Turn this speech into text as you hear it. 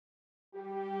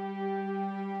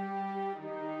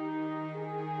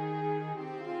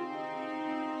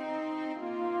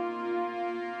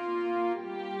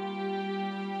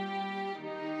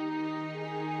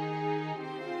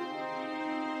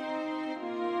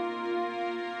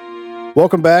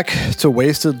Welcome back to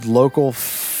Wasted Local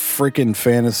Freaking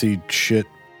Fantasy Shit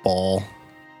Ball.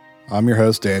 I'm your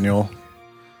host, Daniel.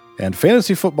 And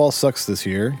fantasy football sucks this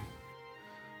year.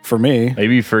 For me.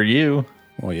 Maybe for you.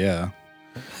 Well, yeah.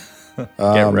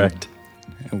 Get wrecked.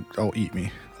 Oh, eat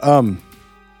me. So,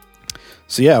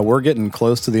 yeah, we're getting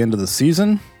close to the end of the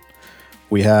season.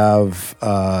 We have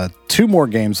 2 more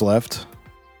games left.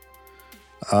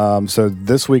 So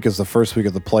this week is the first week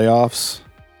of the playoffs.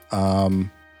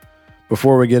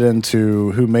 Before we get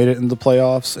into who made it in the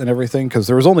playoffs and everything, because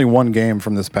there was only one game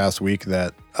from this past week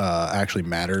that actually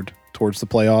mattered towards the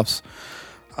playoffs.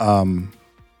 In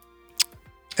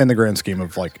the grand scheme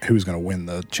of like who's going to win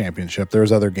the championship,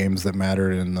 there's other games that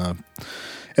mattered in the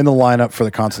lineup for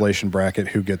the consolation bracket,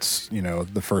 who gets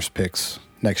the first picks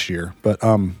next year. But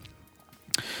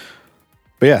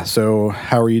yeah. So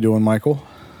how are you doing, Michael?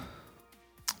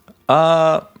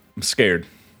 I'm scared.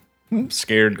 I'm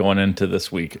scared going into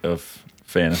this week of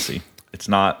fantasy. It's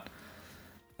not.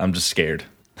 I'm just scared.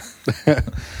 Dude,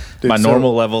 My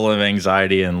normal level of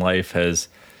anxiety in life has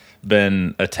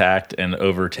been attacked and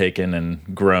overtaken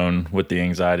and grown with the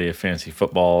anxiety of fantasy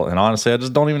football. And honestly, I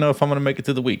just don't even know if I'm going to make it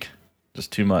through the week.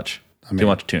 Just too much. Too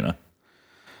much tuna.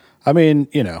 I mean,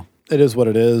 it is what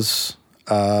it is.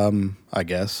 I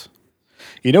guess.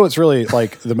 It's really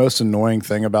like the most annoying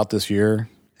thing about this year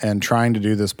and trying to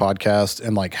do this podcast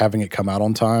and like having it come out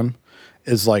on time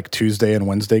is like Tuesday and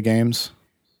Wednesday games.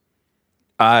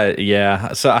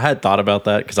 Yeah. So I had thought about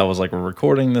that because I was like, we're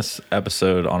recording this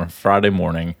episode on a Friday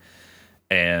morning,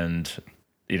 and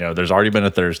there's already been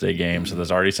a Thursday game, so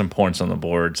there's already some points on the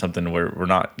board. Something where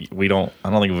I don't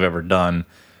think we've ever done,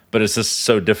 but it's just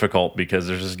so difficult because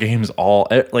there's just games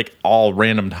all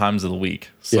random times of the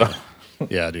week. So.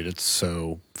 Yeah, dude, it's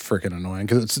so freaking annoying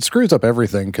because it screws up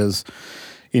everything because.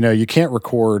 You can't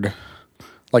record,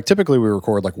 like typically we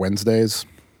record like Wednesdays,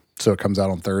 so it comes out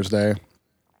on Thursday.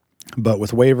 But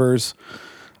with waivers,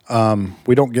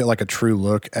 we don't get like a true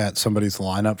look at somebody's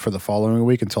lineup for the following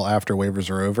week until after waivers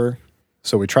are over.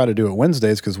 So we try to do it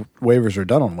Wednesdays because waivers are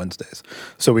done on Wednesdays.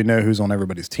 So we know who's on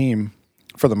everybody's team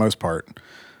for the most part.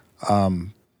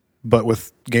 But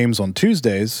with games on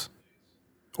Tuesdays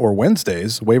or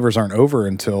Wednesdays, waivers aren't over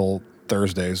until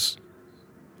Thursdays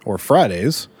or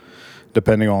Fridays,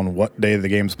 depending on what day the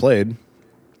game's played.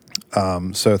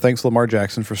 So thanks Lamar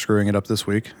Jackson for screwing it up this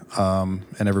week, and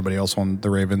everybody else on the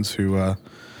Ravens who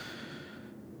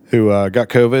got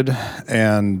COVID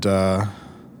and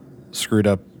screwed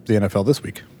up the NFL this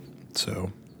week.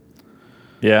 So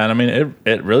yeah, and I mean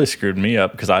it really screwed me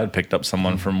up because I had picked up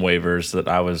someone from waivers that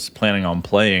I was planning on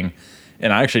playing.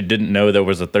 And I actually didn't know there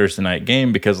was a Thursday night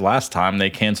game because last time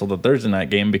they canceled the Thursday night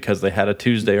game because they had a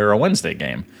Tuesday or a Wednesday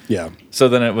game. Yeah. So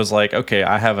then it was like, okay,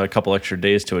 I have a couple extra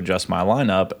days to adjust my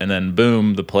lineup. And then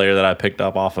boom, the player that I picked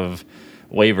up off of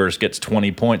waivers gets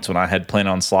 20 points when I had planned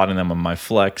on slotting them on my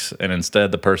flex. And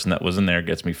instead the person that was in there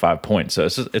gets me 5 points. So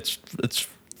it's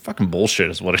fucking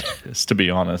bullshit is what it is, to be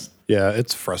honest. Yeah,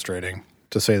 it's frustrating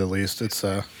to say the least. It's,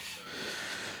 I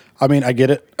mean, I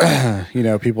get it.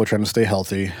 People are trying to stay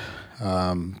healthy.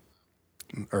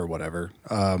 Or whatever.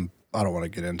 I don't want to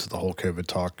get into the whole COVID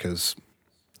talk because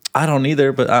I don't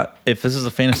either. But if this is a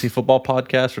fantasy football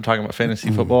podcast, we're talking about fantasy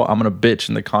football. I'm going to bitch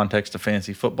in the context of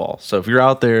fantasy football. So if you're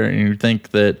out there and you think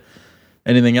that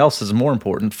anything else is more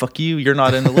important, fuck you. You're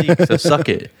not in the league, so suck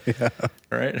it. Yeah.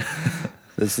 Right?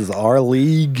 This is our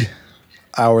league,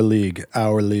 our league,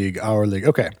 our league, our league.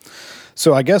 Okay.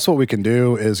 So I guess what we can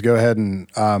do is go ahead and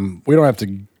we don't have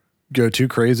to go too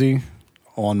crazy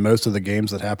on most of the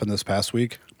games that happened this past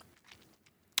week.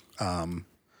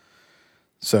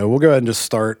 So we'll go ahead and just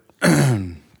start.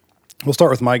 We'll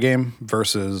start with my game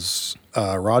versus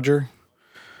Roger,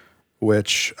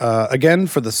 which, again,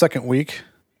 for the second week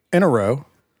in a row,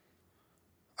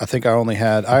 I actually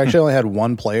only had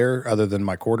one player other than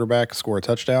my quarterback score a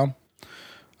touchdown.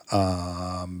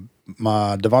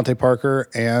 My Devontae Parker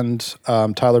and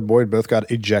Tyler Boyd both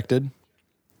got ejected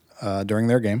during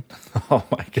their game. Oh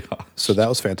my God. So that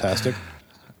was fantastic.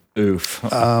 Oof.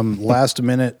 Last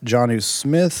minute, Jonnu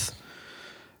Smith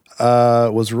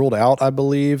was ruled out, I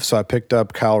believe. So I picked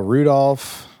up Kyle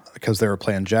Rudolph because they were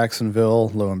playing Jacksonville.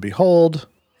 Lo and behold,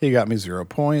 he got me 0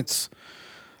 points.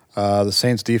 The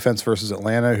Saints defense versus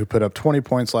Atlanta, who put up 20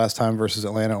 points last time versus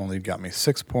Atlanta, only got me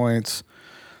 6 points.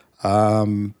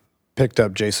 Picked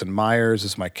up Jason Myers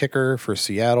as my kicker for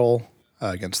Seattle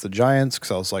against the Giants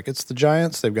because I was like, it's the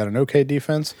Giants. They've got an okay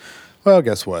defense. Well,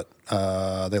 guess what?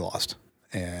 They lost,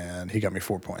 and he got me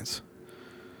 4 points.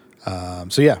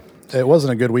 So, yeah, it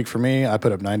wasn't a good week for me. I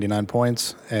put up 99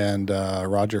 points, and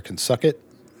Roger can suck it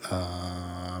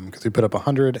because he put up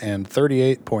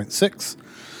 138.6.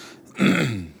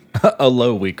 A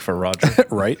low week for Roger.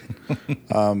 right?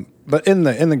 But in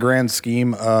the grand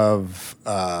scheme of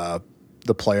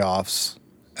the playoffs,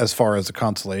 as far as the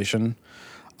consolation,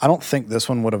 I don't think this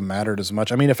one would have mattered as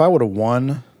much. I mean, if I would have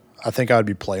won, I think I would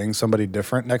be playing somebody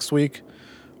different next week.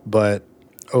 But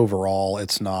overall,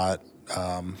 it's not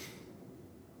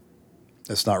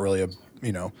really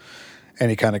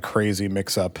any kind of crazy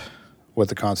mix up with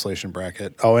the consolation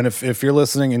bracket. Oh, and if you're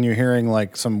listening and you're hearing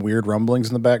like some weird rumblings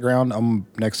in the background, I'm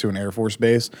next to an Air Force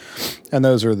base, and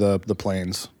those are the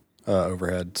planes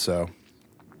overhead. So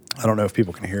I don't know if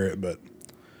people can hear it, but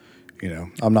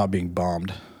I'm not being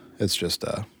bombed. It's just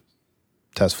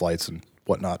test flights and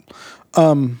whatnot.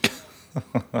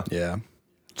 Yeah.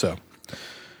 So,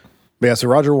 but yeah. So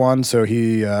Roger won. So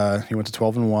he went to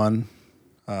 12-1.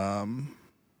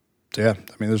 So yeah,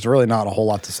 I mean, there's really not a whole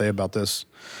lot to say about this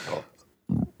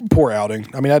poor outing.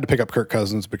 I mean, I had to pick up Kirk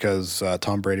Cousins because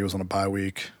Tom Brady was on a bye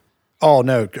week. Oh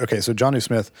no, okay. So Jonnu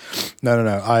Smith,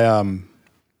 no.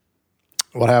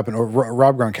 What happened?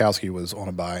 Rob Gronkowski was on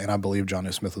a bye, and I believe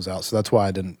Jonnu Smith was out, so that's why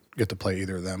I didn't get to play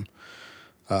either of them.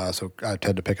 So I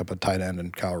had to pick up a tight end,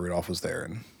 and Kyle Rudolph was there,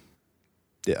 and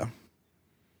yeah,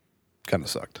 kind of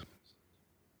sucked.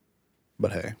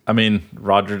 But hey, I mean,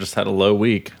 Roger just had a low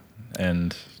week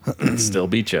and still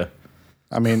beat you.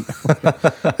 I mean,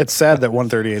 it's sad that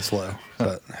 138's low,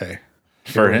 but hey.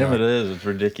 For him, it is. It's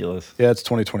ridiculous. Yeah, it's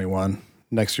 2021.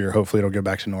 Next year, hopefully, it'll go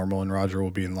back to normal, and Roger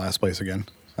will be in last place again.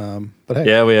 But hey,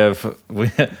 yeah, we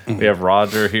have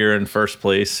Roger here in first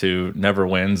place who never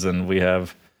wins, and we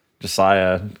have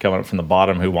Josiah coming up from the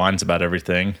bottom who whines about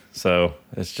everything. So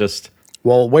it's just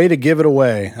way to give it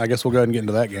away. I guess we'll go ahead and get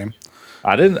into that game.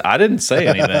 I didn't say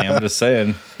anything. I'm just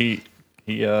saying he's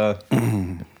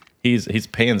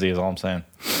pansy is all I'm saying.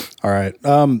 All right.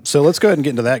 So let's go ahead and get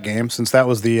into that game since that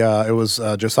was it was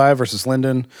Josiah versus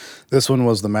Lyndon. This one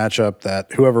was the matchup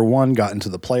that whoever won got into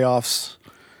the playoffs,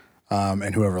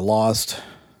 and whoever lost,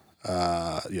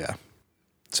 yeah.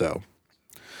 So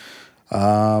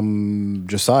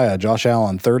Josiah, Josh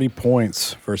Allen, 30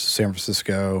 points versus San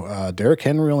Francisco. Derrick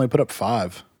Henry only put up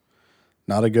 5.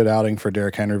 Not a good outing for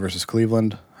Derrick Henry versus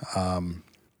Cleveland.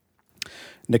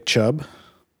 Nick Chubb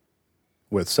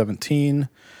with 17.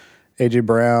 A.J.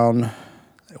 Brown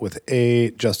with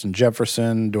 8. Justin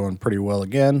Jefferson doing pretty well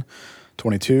again.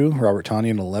 22. Robert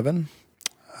Tonyan, 11.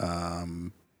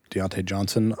 Deontay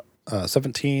Johnson,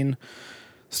 17.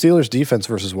 Steelers defense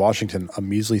versus Washington, a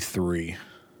measly 3.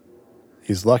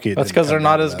 He's lucky. That's because they're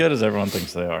not as good as everyone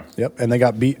thinks they are. Yep, and they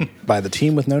got beat by the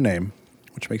team with no name,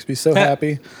 which makes me so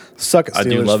happy. Suck it, Steelers I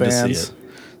do love fans. to see it.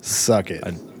 Suck it.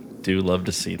 I do love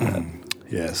to see that.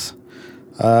 Yes.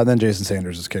 Then Jason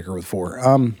Sanders is kicker with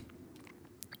 4.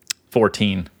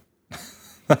 14.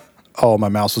 Oh, my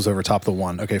mouse was over top of the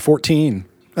 1. Okay, 14.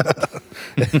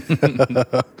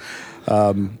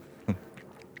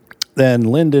 Then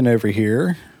Lyndon over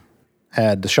here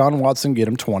had Deshaun Watson get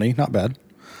him 20, not bad.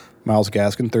 Myles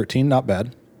Gaskin, 13, not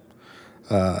bad.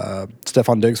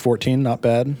 Stephon Diggs, 14, not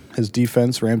bad. His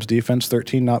defense, Rams defense,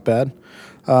 13, not bad.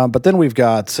 But then we've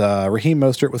got Raheem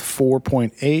Mostert with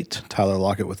 4.8, Tyler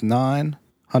Lockett with 9,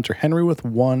 Hunter Henry with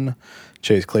 1,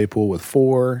 Chase Claypool with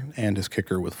 4, and his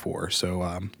kicker with 4.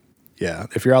 So, yeah,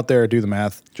 if you're out there, do the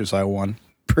math. Josiah won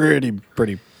pretty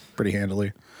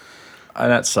handily. And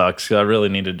that sucks because I really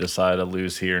needed Josiah to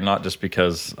lose here, not just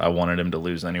because I wanted him to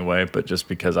lose anyway, but just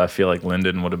because I feel like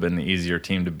Lyndon would have been the easier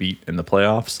team to beat in the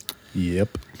playoffs.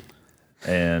 Yep.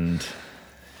 And,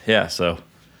 yeah, so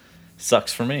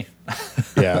sucks for me.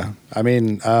 Yeah. I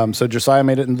mean, so Josiah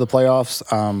made it into the playoffs.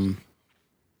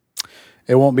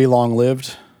 It won't be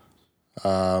long-lived.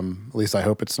 At least I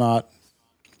hope it's not.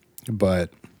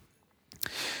 But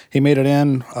he made it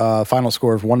in. Final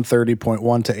score of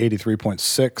 130.1 to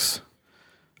 83.6.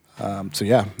 So,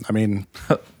 yeah, I mean.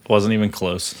 Wasn't even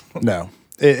close. No.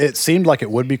 It seemed like it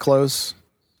would be close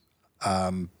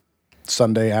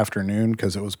Sunday afternoon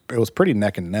because it was pretty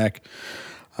neck and neck.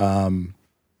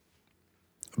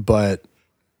 But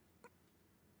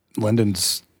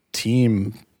Lyndon's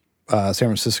team, San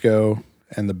Francisco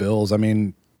and the Bills, I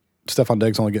mean, Stephon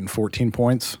Diggs only getting 14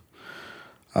 points.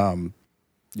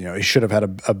 He should have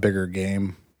had a bigger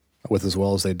game with as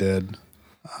well as they did.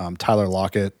 Tyler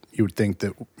Lockett, you would think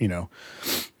that,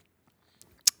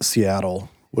 Seattle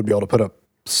would be able to put up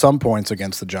some points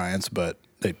against the Giants, but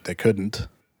they couldn't.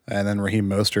 And then Raheem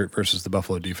Mostert versus the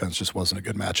Buffalo defense just wasn't a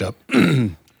good matchup.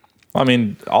 I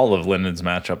mean, all of Linden's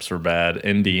matchups were bad.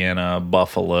 Indiana,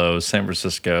 Buffalo, San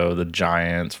Francisco, the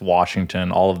Giants,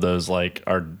 Washington, all of those like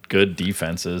are good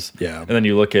defenses. Yeah. And then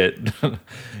you look at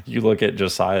you look at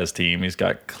Josiah's team. He's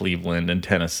got Cleveland and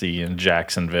Tennessee and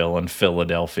Jacksonville and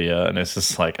Philadelphia, and it's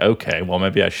just like, okay, well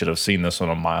maybe I should have seen this one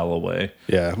a mile away.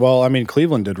 Yeah. Well, I mean,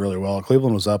 Cleveland did really well.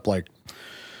 Cleveland was up like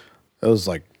it was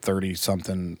like 30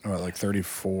 something, or like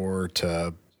 34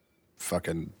 to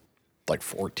fucking like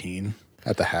 14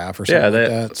 at the half or something like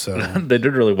that. So they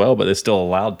did really well, but they still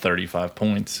allowed 35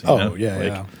 points.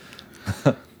 Yeah.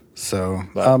 So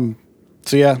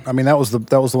so yeah, I mean that was the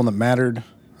one that mattered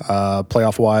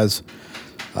playoff wise.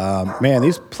 Man,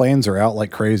 these planes are out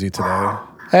like crazy today.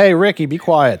 Hey, Ricky, be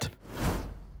quiet.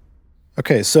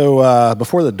 Okay, so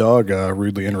before the dog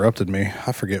rudely interrupted me,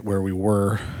 I forget where we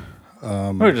were.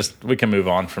 We can move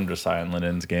on from Josiah and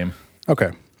Linden's game. Okay.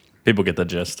 People get the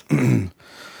gist.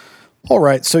 All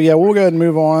right, so yeah, we'll go ahead and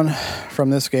move on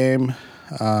from this game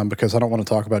because I don't want to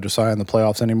talk about Josiah in the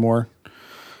playoffs anymore.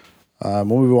 We'll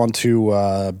move on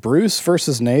to Bruce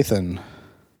versus Nathan.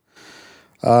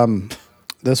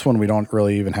 This one we don't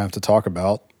really even have to talk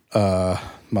about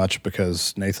much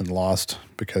because Nathan lost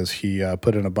because he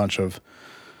put in a bunch of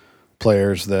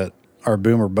players that are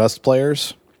boom or bust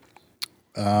players.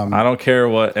 I don't care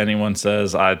what anyone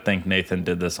says. I think Nathan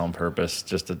did this on purpose.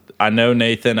 I know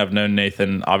Nathan. I've known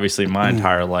Nathan obviously my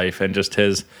entire life, and just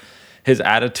his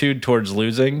attitude towards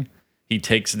losing. He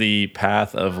takes the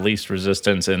path of least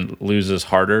resistance and loses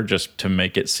harder just to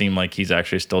make it seem like he's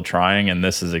actually still trying. And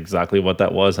this is exactly what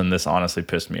that was. And this honestly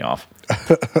pissed me off.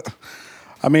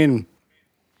 I mean,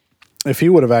 if he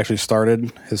would have actually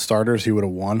started his starters, he would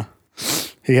have won.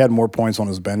 He had more points on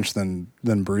his bench than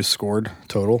Bruce scored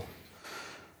total.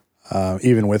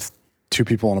 Even with two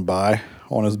people on a bye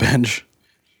on his bench.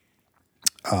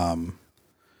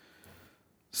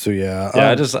 So yeah,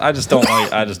 I just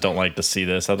don't like to see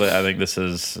this. I think this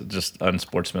is just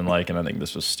unsportsmanlike, and I think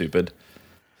this was stupid.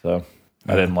 So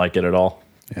I didn't like it at all.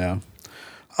 Yeah.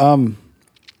 But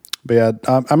yeah,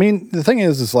 I mean, the thing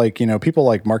is like, you know, people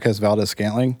like Marquez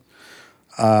Valdez-Scantling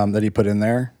that he put in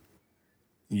there,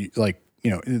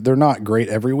 they're not great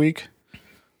every week,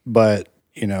 but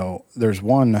you know, there's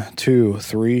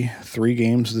three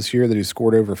games this year that he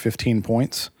scored over 15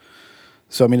 points.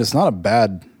 So, I mean, it's not a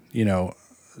bad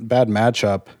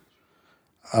matchup.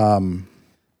 I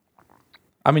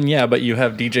mean, yeah, but you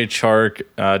have DJ Chark,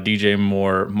 DJ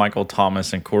Moore, Michael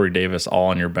Thomas, and Corey Davis all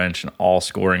on your bench and all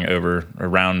scoring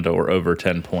around or over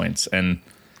 10 points. And,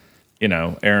 you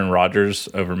know, Aaron Rodgers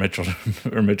over Mitchell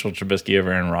or Mitchell Trubisky over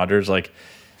Aaron Rodgers. Like,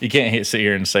 you can't sit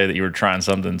here and say that you were trying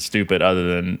something stupid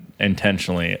other than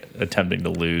intentionally attempting to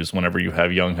lose whenever you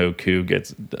have Young Ho Koo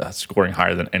gets scoring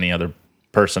higher than any other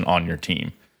person on your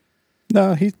team.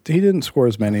 No, he didn't score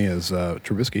as many as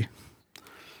Trubisky.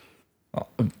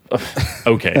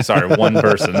 Okay, sorry, one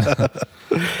person.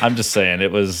 I'm just saying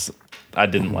I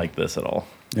didn't like this at all.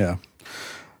 Yeah.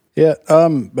 Yeah,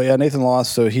 but yeah, Nathan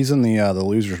lost, so he's in the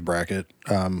losers bracket,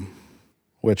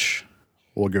 which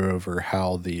we'll go over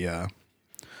how the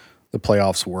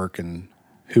playoffs work and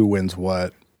who wins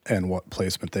what and what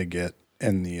placement they get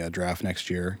in the draft next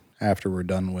year after we're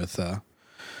done with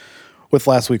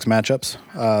last week's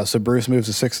matchups. So Bruce moves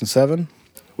to 6 and 7,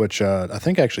 which I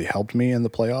think actually helped me in the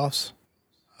playoffs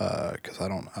because I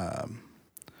don't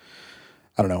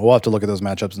know. We'll have to look at those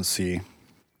matchups and see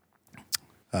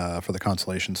for the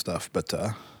consolation stuff. But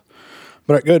all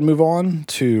right, good. Move on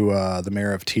to the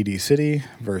mayor of TD City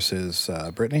versus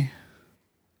Brittany.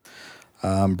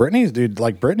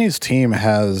 Brittany's team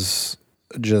has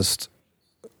just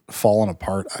fallen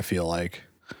apart, I feel like.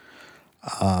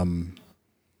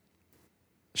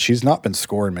 She's not been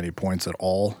scoring many points at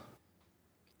all.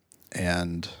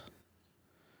 And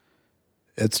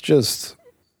it's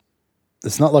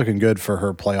not looking good for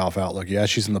her playoff outlook. Yeah,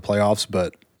 she's in the playoffs,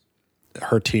 but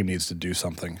her team needs to do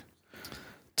something.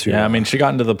 I mean, she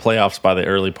got into the playoffs by the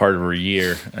early part of her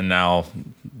year, and now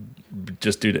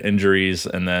just due to injuries,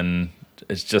 and then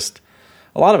it's just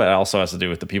a lot of it also has to do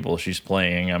with the people she's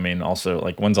playing. I mean, also,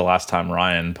 like, when's the last time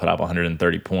Ryan put up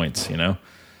 130 points, you know?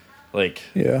 Like,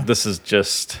 yeah. This is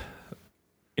just,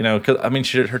 you know, 'cause, I mean,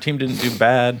 her team didn't do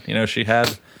bad. You know, she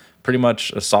had pretty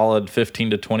much a solid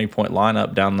 15 to 20 point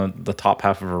lineup down the top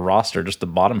half of her roster. Just the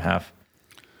bottom half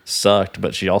sucked,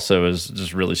 but she also is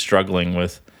just really struggling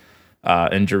with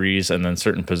injuries and then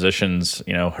certain positions.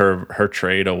 You know, her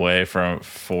trade away for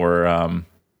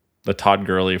the Todd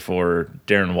Gurley for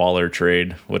Darren Waller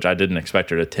trade, which I didn't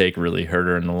expect her to take, really hurt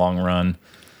her in the long run.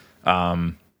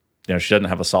 You know, she doesn't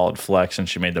have a solid flex, and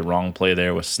she made the wrong play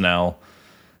there with Snell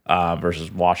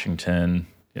versus Washington.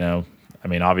 You know, I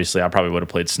mean, obviously, I probably would have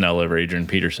played Snell over Adrian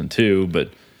Peterson too,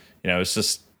 but it's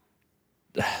just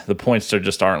the points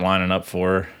just aren't lining up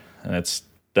for her, and it's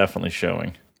definitely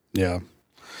showing. Yeah.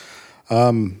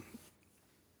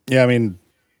 Yeah, I mean,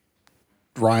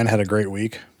 Ryan had a great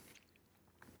week.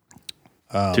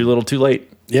 Too little, too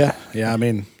late. Yeah. I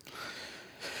mean,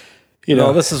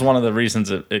 this is one of the reasons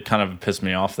it kind of pissed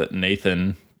me off that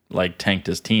Nathan tanked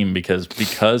his team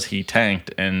because he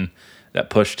tanked and that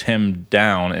pushed him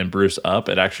down and Bruce up.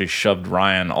 It actually shoved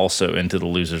Ryan also into the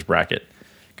losers bracket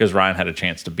because Ryan had a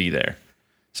chance to be there.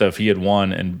 So if he had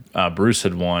won and Bruce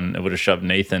had won, it would have shoved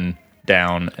Nathan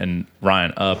down and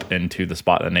Ryan up into the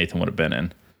spot that Nathan would have been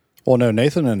in. Well, no,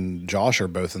 Nathan and Josh are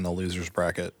both in the losers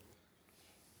bracket.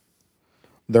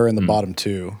 They're in the bottom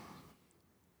two.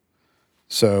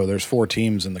 So there's 4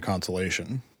 teams in the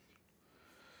consolation.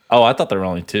 Oh, I thought there were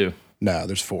only 2. No,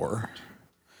 there's 4.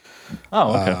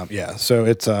 Oh, okay. Yeah, so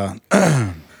it's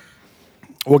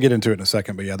we'll get into it in a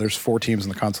second, but yeah, there's 4 teams in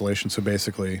the consolation. So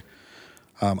basically,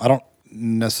 I don't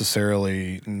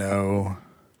necessarily know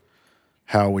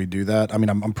how we do that. I mean,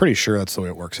 I'm pretty sure that's the way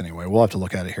it works anyway. We'll have to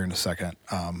look at it here in a second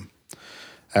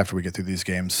after we get through these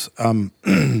games. But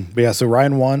yeah, so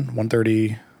Ryan won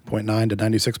 130.9 to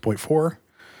 96.4.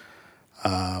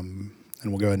 And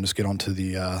we'll go ahead and just get on to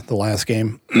the last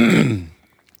game,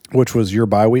 which was your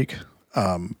bye week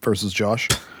versus Josh.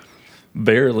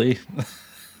 Barely.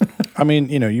 I mean,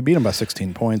 you beat him by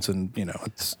 16 points, and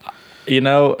it's.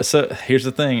 So here's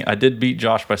the thing. I did beat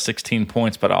Josh by 16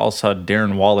 points, but I also had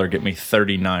Darren Waller get me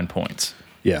 39 points.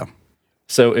 Yeah.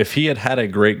 So if he had a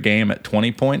great game at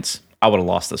 20 points, I would have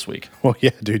lost this week. Well, yeah,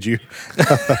 dude,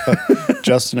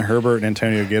 Justin Herbert and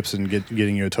Antonio Gibson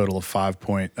getting you a total of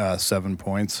 5.7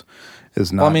 points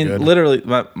is not good. Literally,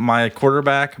 my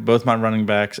quarterback, both my running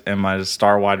backs, and my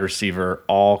star wide receiver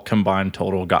all combined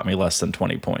total got me less than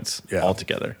 20 points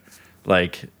altogether.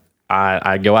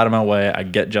 I go out of my way. I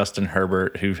get Justin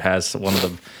Herbert, who has one of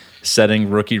the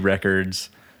setting rookie records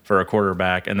for a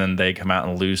quarterback, and then they come out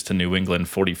and lose to New England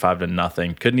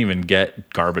 45-0. Couldn't even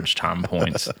get garbage time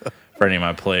points for any of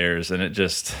my players, and it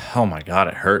just, oh my God,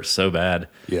 it hurts so bad.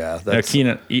 Yeah, that's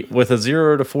Keenan, with a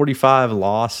 0-45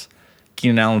 loss,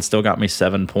 Keenan Allen still got me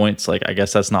 7 points. I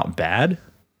guess that's not bad,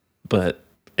 but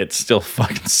it still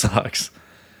fucking sucks.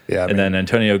 Yeah, and then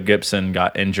Antonio Gibson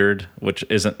got injured, which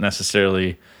isn't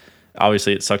necessarily.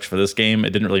 Obviously, it sucks for this game. It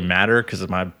didn't really matter because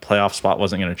my playoff spot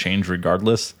wasn't going to change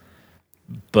regardless.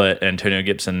 But Antonio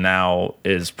Gibson now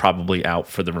is probably out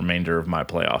for the remainder of my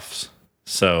playoffs.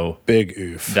 So big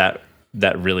oof.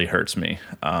 That really hurts me.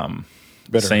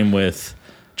 Same with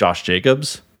Josh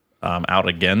Jacobs, out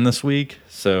again this week.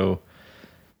 So,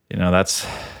 that's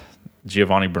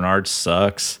Giovanni Bernard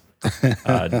sucks.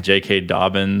 J.K.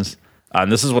 Dobbins.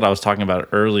 And this is what I was talking about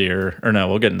earlier. Or no,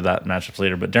 we'll get into that matchups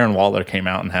later. But Darren Waller came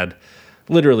out and had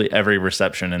literally every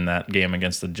reception in that game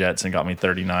against the Jets and got me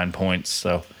 39 points.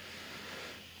 So,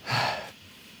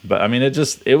 but I mean,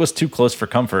 it was too close for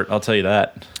comfort. I'll tell you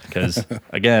that. Because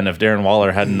again, if Darren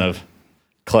Waller hadn't have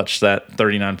clutched that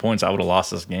 39 points, I would have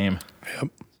lost this game. Yep.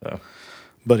 So,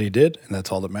 but he did, and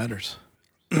that's all that matters.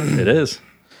 It is.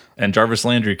 And Jarvis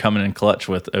Landry coming in clutch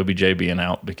with OBJ being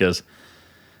out because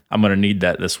I'm going to need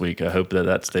that this week. I hope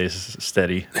that stays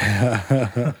steady.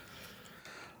 Yeah,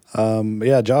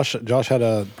 Josh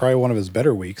had probably one of his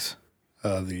better weeks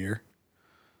of the year.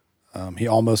 He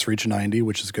almost reached 90,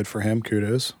 which is good for him.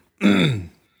 Kudos. He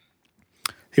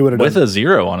would have with a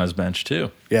 0 on his bench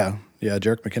too. Yeah,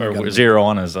 Jerick McKinnon got 0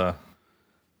 on his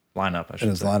lineup. I should say.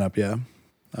 In his lineup, yeah.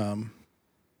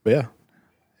 But yeah,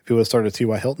 if he would have started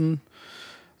T.Y. Hilton,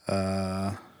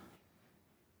 would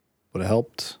have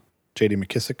helped. J.D.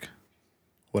 McKissick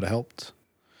would have helped.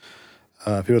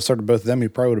 If he would have started both of them, he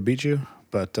probably would have beat you,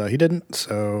 but he didn't.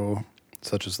 So,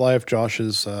 such is life. Josh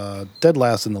is dead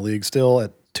last in the league, still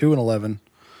at 2-11,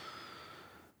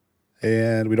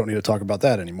 and we don't need to talk about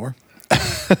that anymore.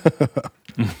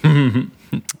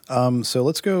 So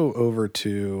let's go over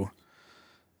to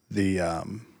the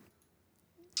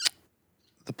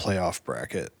playoff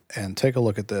bracket and take a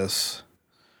look at this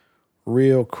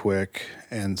real quick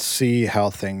and see how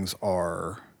things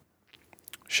are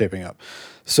shaping up.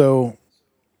 So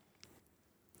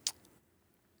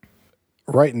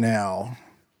right now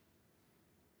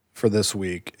for this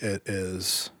week, it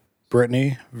is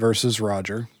Brittany versus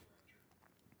Roger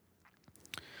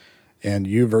and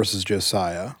you versus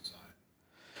Josiah.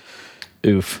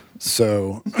 Oof.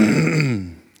 So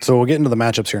we'll get into the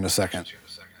matchups here in a second.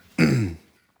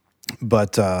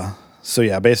 But so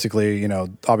yeah, basically,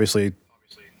 obviously,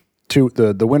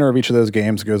 the winner of each of those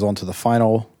games goes on to the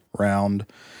final round,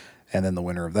 and then the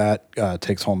winner of that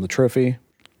takes home the trophy.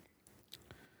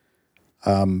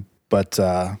 But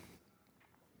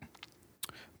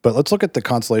let's look at the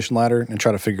consolation ladder and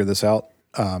try to figure this out,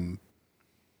 and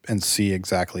see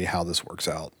exactly how this works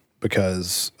out.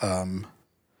 Because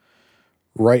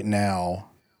right now,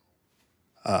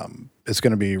 it's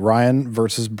going to be Ryan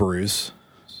versus Bruce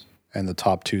and the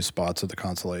top 2 spots of the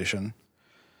consolation.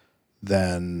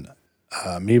 Then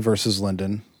me versus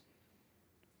Lyndon,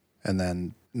 and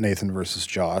then Nathan versus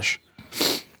Josh.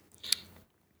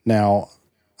 Now,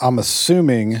 I'm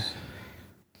assuming.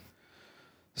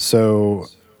 So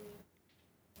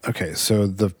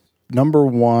the number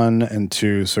 1 and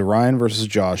 2, so Ryan versus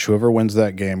Josh, whoever wins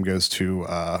that game goes to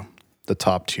the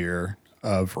top tier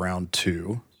of round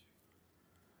 2.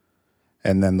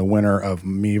 And then the winner of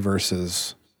me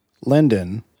versus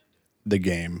Lyndon, the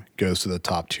game, goes to the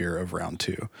top tier of round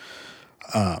 2.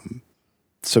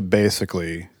 So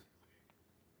basically,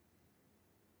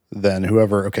 then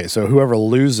whoever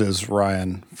loses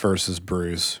Ryan versus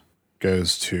Bruce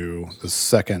goes to the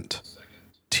second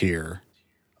tier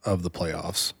of the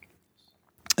playoffs.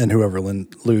 And whoever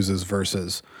loses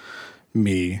versus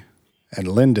me and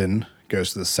Lyndon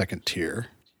goes to the second tier.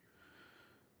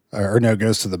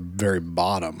 Goes to the very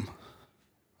bottom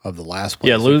of the last place.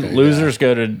 Yeah, losers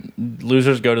go to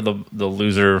the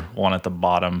loser one at the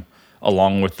bottom,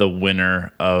 along with the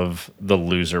winner of the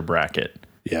loser bracket.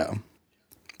 Yeah.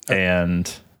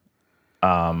 And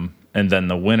then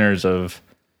the winners of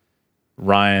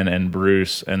Ryan and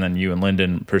Bruce, and then you and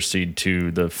Lyndon proceed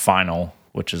to the final,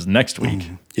 which is next week.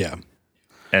 Yeah.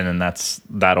 And then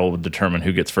that'll determine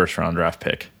who gets first round draft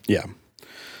pick. Yeah.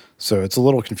 So it's a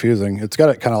little confusing. It's got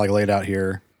it kind of like laid out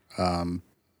here.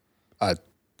 I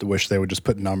wish they would just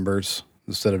put numbers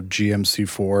instead of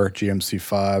GMC4,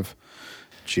 GMC5,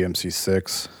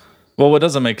 GMC6. Well, what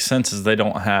doesn't make sense is they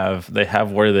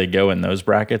have where they go in those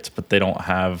brackets, but they don't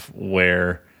have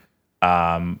where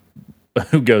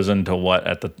who goes into what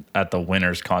at the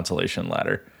winner's consolation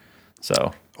ladder.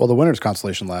 So, well, the winner's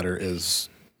consolation ladder is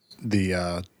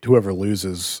the whoever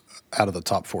loses out of the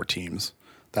top 4 teams.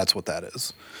 That's what that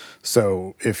is.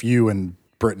 So if you and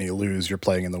Brittany lose, you're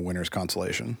playing in the winner's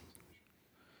consolation.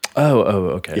 Oh,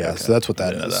 okay. Yeah, okay. so that's what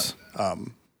that is.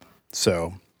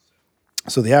 So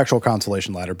the actual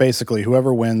consolation ladder, basically,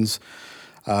 whoever wins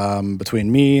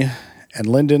between me and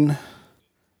Lyndon,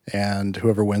 and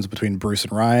whoever wins between Bruce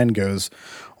and Ryan goes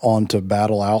on to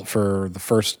battle out for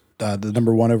the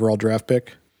number 1 overall draft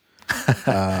pick.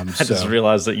 I just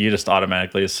realized that you just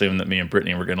automatically assumed that me and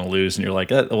Brittany were going to lose, and you're like,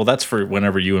 well, that's for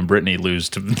whenever you and Brittany lose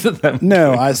to them.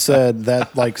 No, I said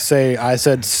that, like, say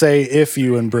if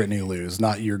you and Brittany lose,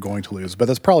 not you're going to lose, but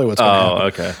that's probably what's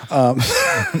going to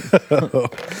happen. Okay.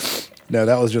 No,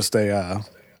 that was just because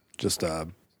I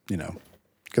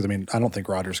mean, I don't think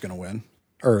Roger's going to win,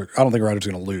 or I don't think Roger's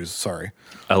going to lose. Sorry.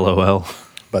 LOL.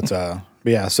 But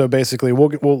yeah, so basically,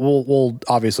 we'll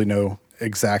obviously know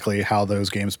exactly how those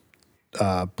games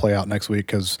play out next week,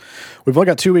 because we've only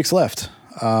got 2 weeks left.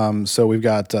 So we've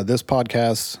got this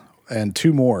podcast and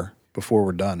 2 more before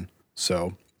we're done.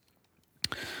 So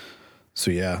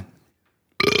yeah.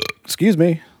 Excuse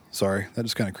me. Sorry, that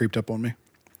just kind of creeped up on me.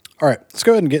 All right, let's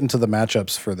go ahead and get into the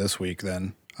matchups for this week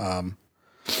then.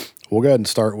 We'll go ahead and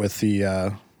start with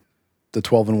the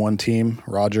 12-1 team,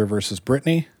 Roger versus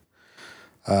Brittany.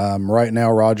 Right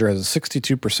now, Roger has a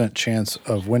 62% chance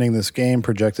of winning this game,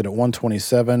 projected at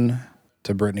 127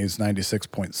 to Brittany's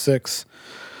 96.6.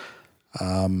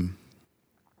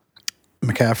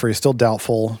 McCaffrey is still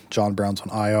doubtful. John Brown's on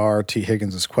IR. T.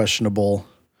 Higgins is questionable.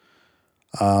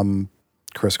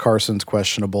 Chris Carson's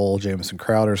questionable. Jamison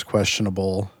Crowder's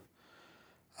questionable.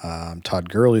 Todd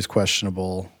Gurley's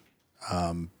questionable.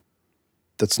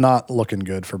 That's not looking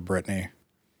good for Brittany.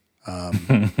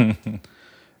 Now,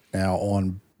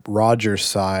 on Roger's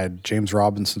side, James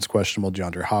Robinson's questionable.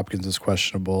 DeAndre Hopkins is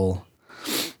questionable.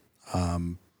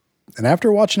 And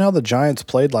after watching how the Giants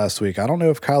played last week, I don't know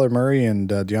if Kyler Murray and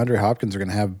DeAndre Hopkins are going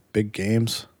to have big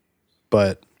games,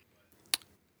 but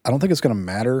I don't think it's going to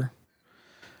matter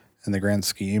in the grand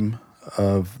scheme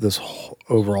of this whole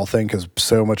overall thing, because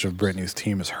so much of Brittany's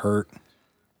team is hurt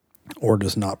or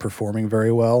just not performing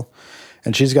very well.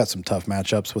 And she's got some tough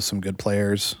matchups with some good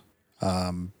players.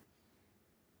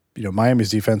 Miami's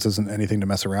defense isn't anything to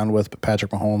mess around with, but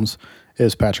Patrick Mahomes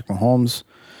is Patrick Mahomes.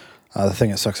 The thing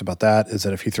that sucks about that is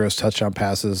that if he throws touchdown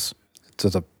passes, it's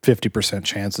a 50%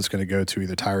 chance it's going to go to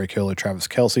either Tyreek Hill or Travis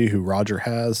Kelce, who Roger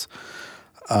has.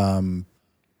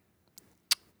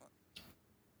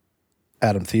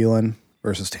 Adam Thielen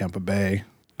versus Tampa Bay.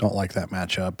 Don't like that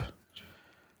matchup.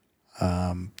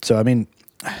 So, I mean,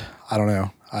 I don't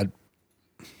know. I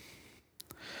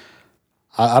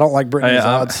don't like Brittany's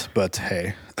odds, but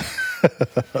hey.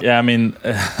 Yeah, I mean,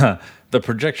 the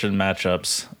projection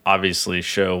matchups obviously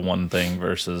show one thing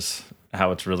versus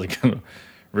how it's really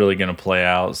gonna play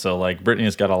out. So like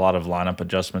Brittany's got a lot of lineup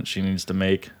adjustments she needs to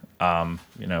make.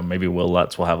 Maybe Will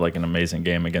Lutz will have like an amazing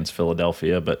game against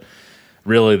Philadelphia, but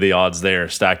really the odds there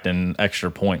stacked in extra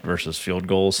point versus field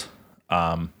goals.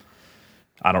 I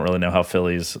don't really know how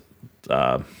Philly's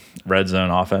red zone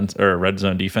offense or red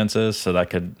zone defense is, so that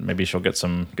could maybe she'll get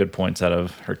some good points out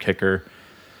of her kicker.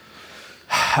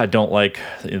 I don't like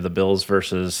the Bills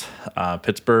versus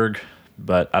Pittsburgh,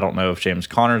 but I don't know if James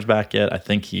Conner's back yet. I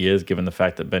think he is, given the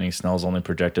fact that Benny Snell's only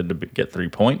projected to get 3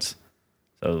 points,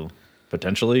 so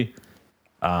potentially.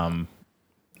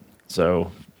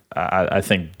 I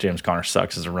think James Conner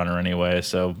sucks as a runner anyway.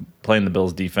 So playing the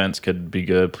Bills defense could be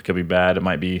good, could be bad. It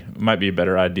might be a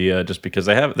better idea just because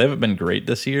they haven't been great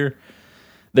this year.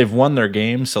 They've won their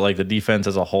games, so like the defense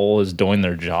as a whole is doing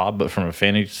their job, but from a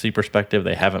fantasy perspective,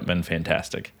 they haven't been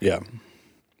fantastic. Yeah.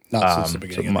 Not since the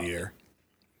beginning of the year.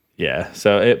 Yeah,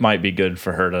 so it might be good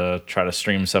for her to try to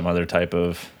stream some other type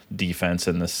of defense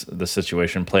in this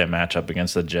situation, play a matchup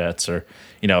against the Jets or,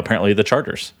 apparently the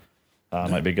Chargers.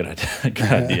 Might be a good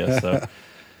idea. So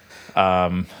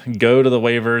go to the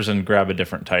waivers and grab a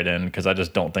different tight end because I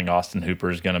just don't think Austin Hooper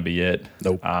is going to be it.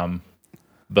 Nope.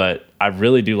 But I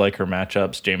really do like her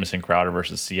matchups, Jamison Crowder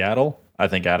versus Seattle. I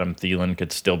think Adam Thielen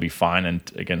could still be fine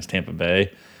against Tampa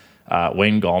Bay.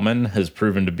 Wayne Gallman has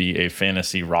proven to be a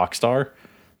fantasy rock star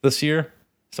this year.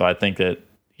 So I think that,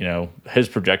 his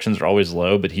projections are always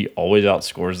low, but he always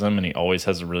outscores them and he always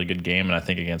has a really good game. And I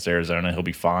think against Arizona, he'll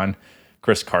be fine.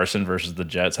 Chris Carson versus the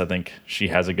Jets, I think she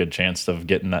has a good chance of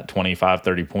getting that 25,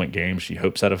 30-point game she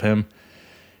hopes out of him.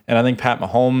 And I think Pat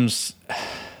Mahomes,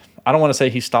 I don't want to say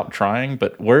he stopped trying,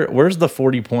 but where's the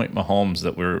 40-point Mahomes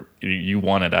that you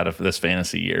wanted out of this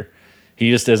fantasy year? He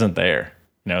just isn't there.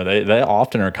 They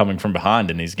often are coming from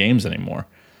behind in these games anymore.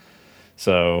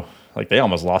 So, like, they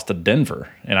almost lost to Denver.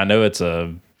 And I know it's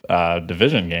a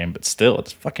division game, but still,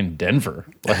 it's fucking Denver.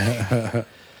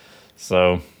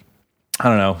 So, I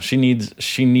don't know.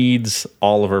 She needs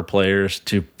all of her players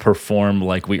to perform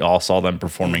like we all saw them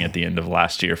performing at the end of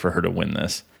last year for her to win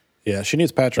this. Yeah, she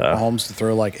needs Patrick Mahomes to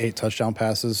throw like 8 touchdown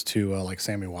passes to like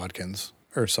Sammy Watkins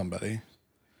or somebody.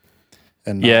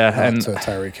 And not to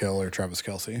Tyreek Hill or Travis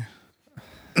Kelce.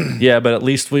 Yeah, but at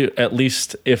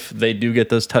least if they do get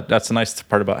those that's the nice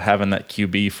part about having that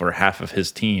QB for half of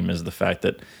his team is the fact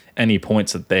that any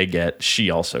points that they get, she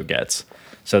also gets.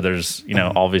 So there's,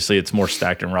 obviously it's more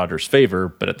stacked in Rodgers' favor,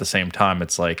 but at the same time,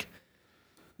 it's like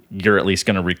you're at least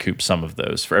going to recoup some of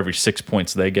those. For every 6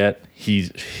 points they get,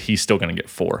 he's still going to get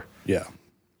 4. Yeah.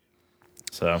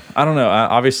 So I don't know.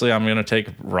 Obviously, I'm going to take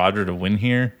Roger to win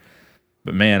here,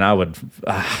 but man, I would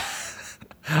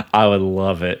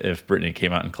love it if Brittany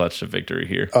came out and clutched a victory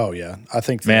here. Oh yeah, I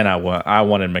think. Man, I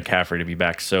wanted McCaffrey to be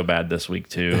back so bad this week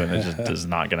too, and it just is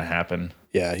not going to happen.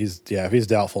 Yeah, if he's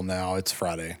doubtful now, it's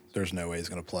Friday. There's no way he's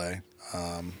going to play.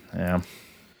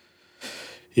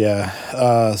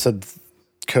 Said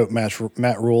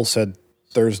Matt Rule said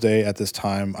Thursday at this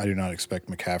time, I do not expect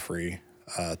McCaffrey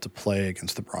to play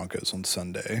against the Broncos on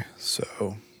Sunday.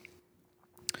 So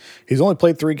he's only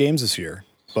played 3 games this year,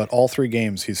 but all 3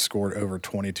 games he's scored over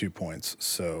 22 points.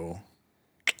 So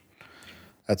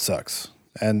that sucks.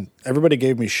 And everybody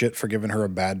gave me shit for giving her a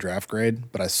bad draft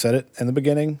grade, but I said it in the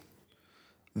beginning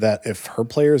that if her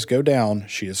players go down,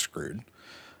 she is screwed.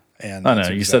 And I know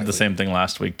you said the same thing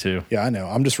last week too. Yeah, I know.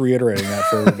 I'm just reiterating that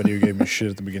for everybody who gave me shit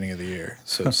at the beginning of the year.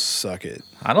 So suck it.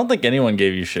 I don't think anyone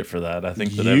gave you shit for that. I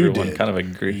think that everyone kind of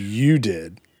agreed. You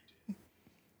did.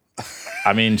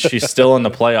 I mean, she's still in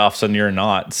the playoffs and you're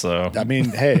not. So I mean,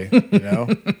 hey,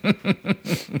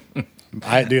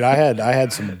 I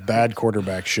had some bad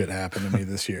quarterback shit happen to me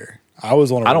this year. I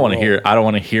was on. I don't want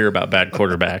to hear about bad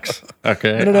quarterbacks.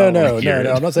 Okay. No.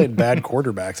 I'm not saying bad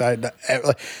quarterbacks.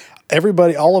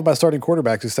 Everybody, all of my starting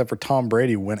quarterbacks except for Tom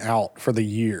Brady went out for the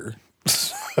year.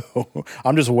 So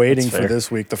I'm just waiting for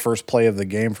this week, the first play of the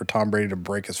game, for Tom Brady to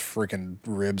break his freaking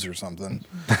ribs or something.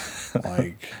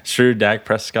 True, Dak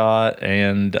Prescott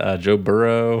and Joe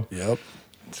Burrow. Yep.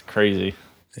 It's crazy.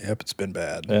 Yep, it's been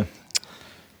bad. Yeah.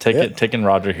 Taking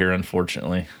Roger here,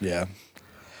 unfortunately. Yeah.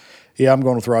 Yeah, I'm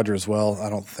going with Roger as well. I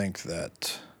don't think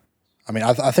that. I mean,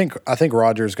 I think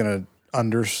Roger's going to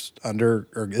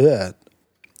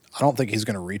I don't think he's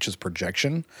going to reach his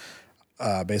projection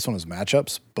based on his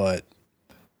matchups, but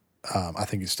I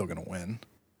think he's still going to win.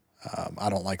 I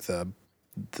don't like the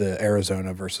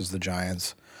Arizona versus the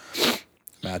Giants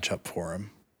matchup for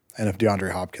him. And if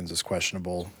DeAndre Hopkins is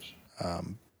questionable,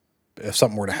 if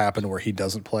something were to happen where he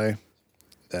doesn't play,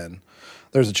 then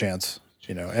there's a chance,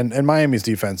 and Miami's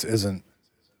defense isn't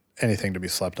anything to be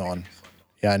slept on.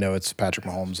 Yeah, I know it's Patrick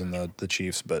Mahomes and the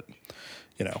Chiefs, but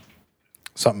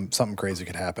something crazy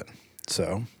could happen.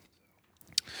 So,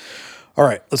 all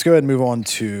right, let's go ahead and move on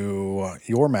to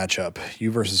your matchup,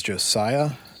 you versus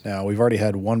Josiah. Now, we've already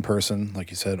had one person, like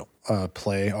you said,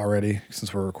 play already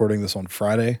since we're recording this on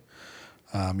Friday.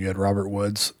 You had Robert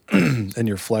Woods in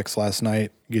your flex last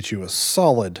night, get you a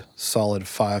solid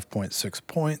 5.6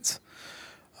 points.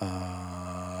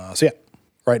 So, yeah,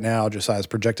 right now, Josiah's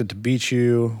projected to beat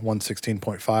you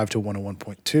 116.5 to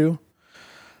 101.2.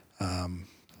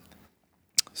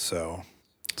 So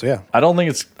yeah. I don't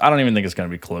even think it's going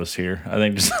to be close here. I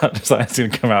think Josiah's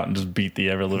going to come out and just beat the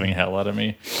ever living hell out of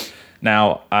me.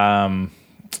 Now,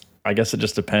 I guess it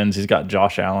just depends. He's got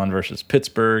Josh Allen versus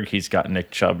Pittsburgh. He's got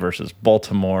Nick Chubb versus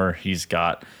Baltimore. He's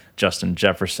got Justin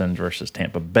Jefferson versus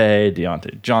Tampa Bay.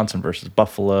 Deontay Johnson versus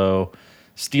Buffalo.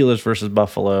 Steelers versus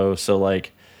Buffalo. So,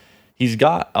 like, he's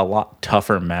got a lot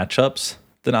tougher matchups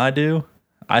than I do,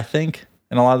 I think,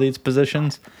 in a lot of these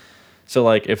positions. So,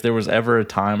 like, if there was ever a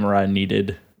time where I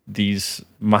needed these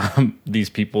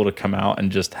people to come out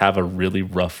and just have a really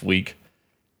rough week,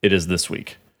 it is this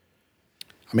week.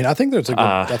 I mean, I think there's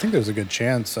a good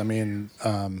chance. I mean,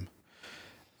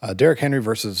 Derrick Henry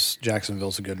versus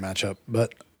Jacksonville's a good matchup,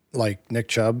 but like Nick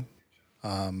Chubb,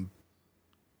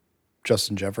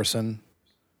 Justin Jefferson,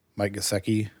 Mike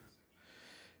Gesicki,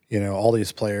 all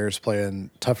these players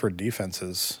playing tougher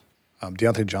defenses.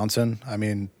 Deontay Johnson. I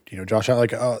mean, Josh Allen,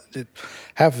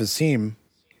 half of his team,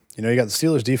 you got the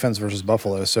Steelers defense versus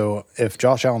Buffalo. So if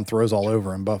Josh Allen throws all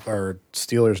over him, our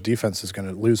Steelers defense is going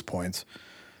to lose points.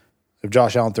 If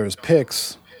Josh Allen throws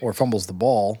picks or fumbles the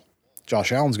ball,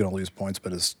 Josh Allen's going to lose points,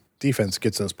 but his defense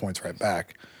gets those points right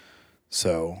back.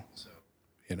 So,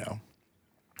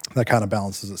 that kind of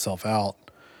balances itself out.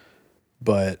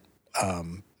 But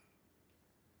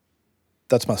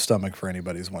that's my stomach for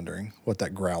anybody who's wondering what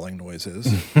that growling noise is.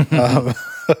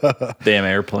 Damn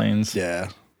airplanes. Yeah,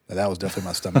 that was definitely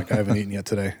my stomach. I haven't eaten yet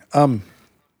today.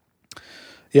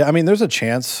 Yeah, I mean, there's a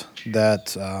chance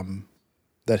that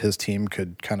that his team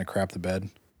could kind of crap the bed,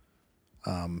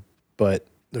 but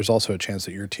there's also a chance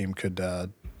that your team could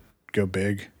go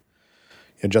big.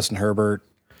 Justin Herbert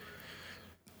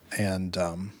and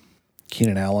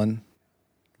Keenan Allen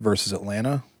versus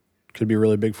Atlanta could be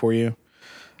really big for you.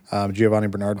 Giovanni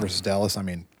Bernard versus Dallas. I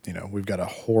mean, we've got a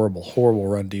horrible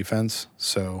run defense,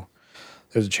 so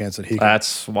there's a chance that he.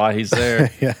 That's why he's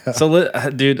there. Yeah. So,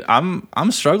 dude,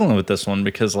 I'm struggling with this one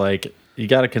because, like, you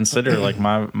got to consider, like,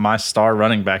 my star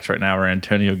running backs right now are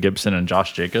Antonio Gibson and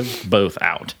Josh Jacobs, both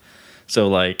out. So,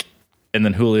 like, and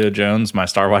then Julio Jones, my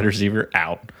star wide receiver,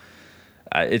 out.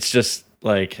 It's just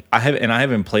like I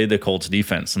haven't played the Colts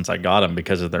defense since I got them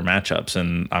because of their matchups,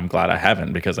 and I'm glad I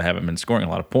haven't because I haven't been scoring a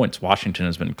lot of points. Washington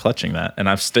has been clutching that, and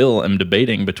I still am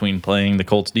debating between playing the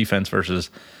Colts defense versus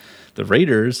the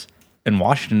Raiders and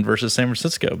Washington versus San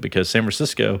Francisco, because San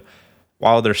Francisco,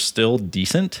 while they're still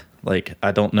decent, like,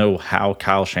 I don't know how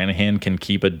Kyle Shanahan can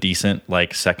keep a decent,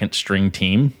 like, second string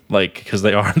team, like, because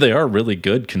they are really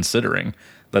good considering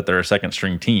that they're a second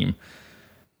string team.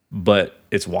 But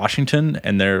it's Washington,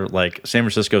 and they're like San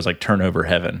Francisco's like turnover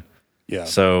heaven. Yeah.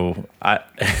 So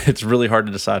it's really hard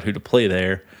to decide who to play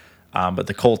there. But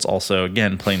the Colts also,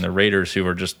 again, playing the Raiders, who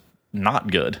are just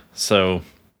not good. So,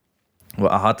 well,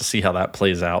 I'll have to see how that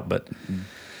plays out. But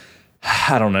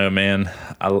I don't know, man.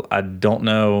 I don't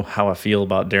know how I feel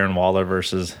about Darren Waller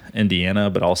versus Indiana,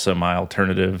 but also my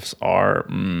alternatives are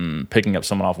picking up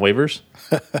someone off waivers.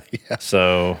 Yeah.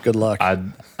 So good luck.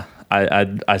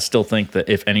 I still think that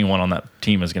if anyone on that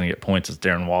team is going to get points, it's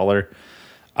Darren Waller.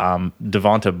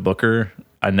 Devonta Booker,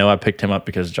 I know I picked him up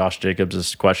because Josh Jacobs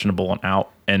is questionable and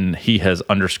out, and he has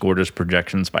underscored his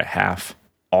projections by half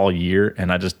all year,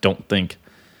 and I just don't think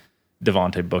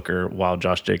Devonta Booker, while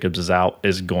Josh Jacobs is out,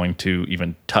 is going to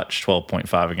even touch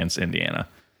 12.5 against Indiana.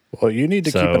 Well, you need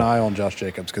to keep an eye on Josh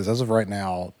Jacobs, because as of right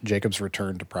now, Jacobs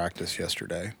returned to practice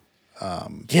yesterday.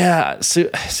 Yeah, see,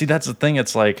 that's the thing.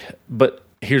 It's like, but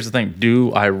here's the thing.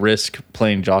 Do I risk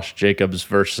playing Josh Jacobs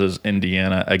versus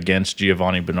Indiana against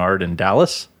Giovanni Bernard in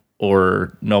Dallas,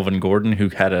 or Melvin Gordon, who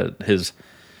had his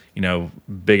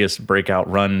biggest breakout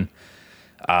run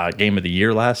game of the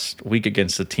year last week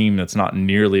against a team that's not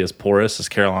nearly as porous as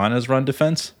Carolina's run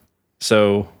defense?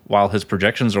 So while his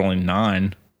projections are only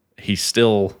 9, he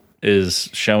still is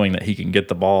showing that he can get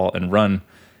the ball and run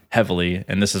heavily,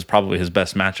 and this is probably his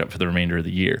best matchup for the remainder of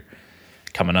the year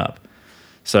coming up.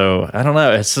 So I don't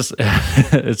know. It's just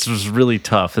it's just really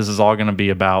tough. This is all going to be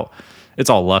about. It's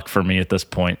all luck for me at this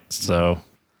point. So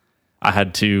I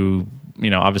had to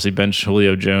obviously bench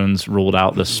Julio Jones ruled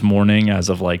out this morning as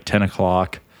of like 10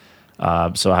 o'clock.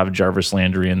 So I have Jarvis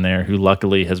Landry in there, who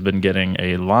luckily has been getting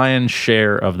a lion's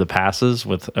share of the passes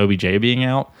with OBJ being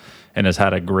out and has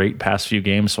had a great past few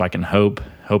games. So I can hope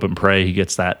and pray he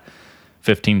gets that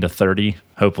 15 to 30,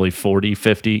 hopefully 40,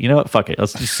 50. You know what? Fuck it.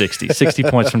 Let's do 60. 60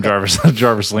 points from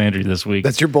Jarvis Landry this week.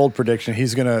 That's your bold prediction.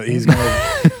 He's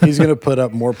gonna put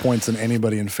up more points than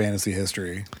anybody in fantasy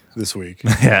history this week.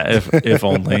 Yeah, if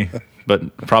only,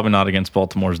 but probably not against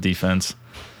Baltimore's defense.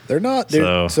 They're not.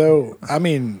 So I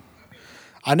mean,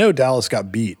 I know Dallas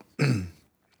got beat,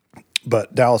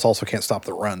 but Dallas also can't stop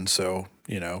the run. So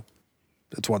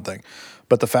it's one thing.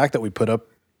 But the fact that we put up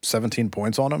 17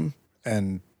 points on them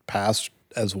and passed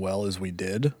as well as we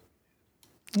did,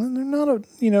 and they're not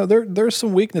there's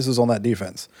some weaknesses on that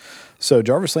defense. So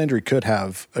Jarvis Landry could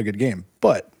have a good game,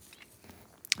 but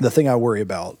the thing I worry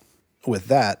about with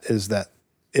that is that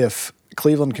if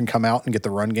Cleveland can come out and get the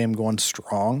run game going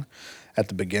strong at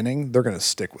the beginning, they're going to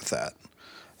stick with that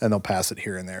and they'll pass it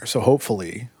here and there. So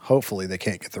hopefully they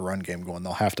can't get the run game going.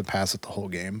 They'll have to pass it the whole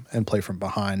game and play from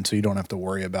behind, so you don't have to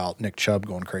worry about Nick Chubb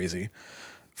going crazy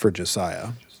for Josiah.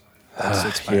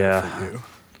 It's bad for you.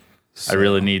 So. I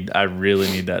really need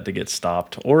that to get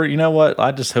stopped. Or you know what?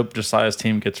 I just hope Josiah's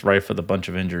team gets rife with a bunch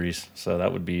of injuries. So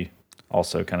that would be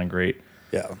also kind of great.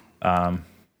 Yeah.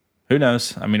 Who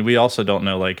knows? I mean, we also don't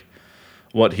know like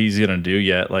what he's gonna do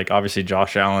yet. Like obviously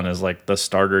Josh Allen is like the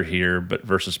starter here, but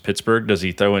versus Pittsburgh, does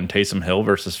he throw in Taysom Hill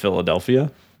versus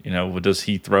Philadelphia? Does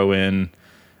he throw in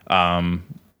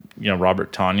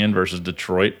Robert Tonyan versus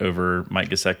Detroit over Mike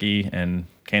Gesicki and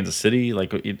Kansas City?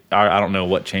 Like I don't know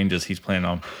what changes he's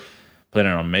planning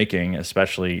on making,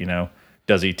 especially,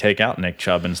 does he take out Nick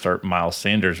Chubb and start Miles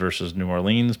Sanders versus New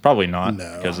Orleans? Probably not,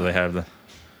 because they have the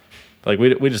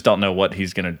we just don't know what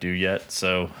he's going to do yet.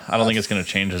 So I don't think it's going to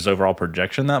change his overall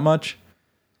projection that much.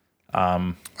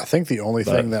 I think the only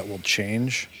thing that will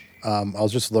change, I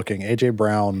was just looking, A.J.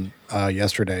 Brown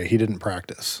yesterday, he didn't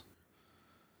practice.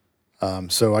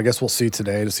 So I guess we'll see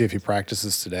today to see if he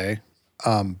practices today.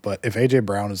 But if A.J.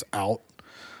 Brown is out,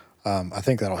 I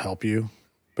think that'll help you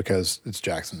because it's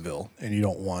Jacksonville, and you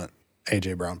don't want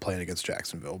A.J. Brown playing against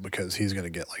Jacksonville because he's going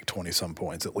to get like 20-some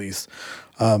points at least.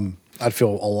 I'd feel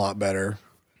a lot better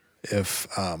if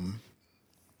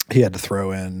he had to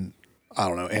throw in, I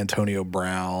don't know, Antonio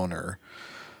Brown or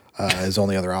his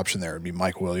only other option there would be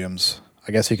Mike Williams.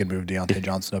 I guess he could move Deontay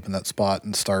Johnson up in that spot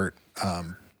and start,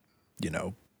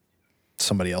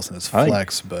 somebody else in his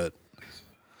flex, but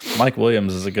Mike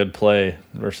Williams is a good play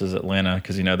versus Atlanta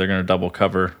because they're going to double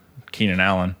cover Keenan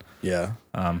Allen. Yeah.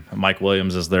 Mike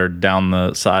Williams is their down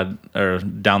the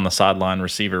sideline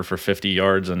receiver for 50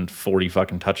 yards and 40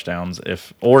 fucking touchdowns,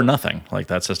 or nothing. Like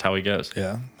that's just how he goes.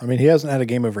 Yeah. I mean, he hasn't had a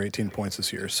game over 18 points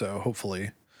this year, so hopefully,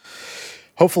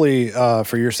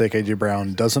 for your sake, A.J.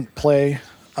 Brown doesn't play.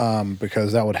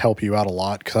 Because that would help you out a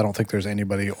lot. Because I don't think there's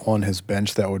anybody on his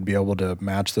bench that would be able to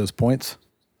match those points.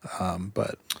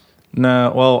 But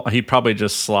no, well, he'd probably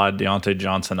just slide Deontay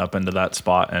Johnson up into that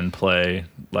spot and play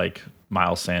like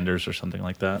Miles Sanders or something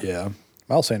like that. Yeah,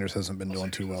 Miles Sanders hasn't been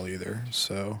doing too well either.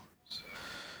 So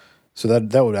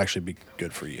that would actually be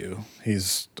good for you.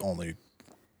 He's only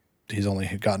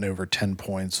gotten over 10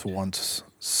 points once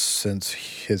since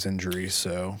his injury.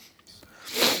 So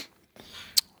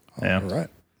yeah, all right.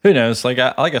 Who knows? Like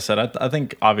I said, I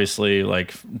think obviously,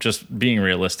 like just being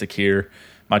realistic here,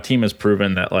 my team has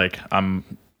proven that like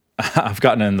I've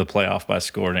gotten in the playoff by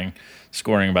scoring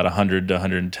about 100 to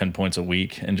 110 points a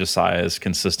week, and Josiah has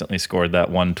consistently scored that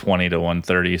 120 to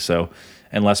 130. So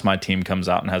unless my team comes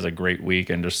out and has a great week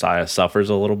and Josiah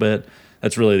suffers a little bit,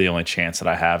 that's really the only chance that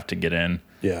I have to get in.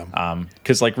 Yeah.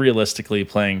 Because like realistically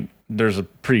playing, there's a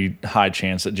pretty high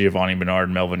chance that Giovanni Bernard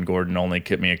and Melvin Gordon only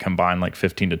get me a combined like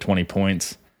 15 to 20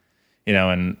 points.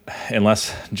 And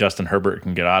unless Justin Herbert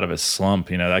can get out of his slump,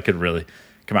 that could really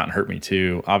come out and hurt me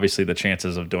too. Obviously, the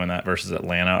chances of doing that versus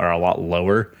Atlanta are a lot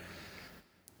lower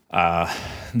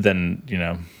than,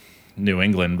 New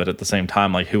England. But at the same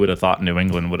time, like, who would have thought New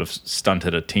England would have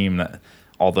stunted a team that,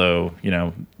 although,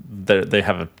 they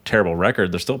have a terrible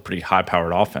record, they're still a pretty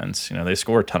high-powered offense. They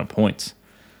score a ton of points.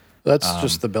 That's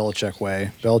just the Belichick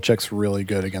way. Belichick's really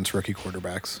good against rookie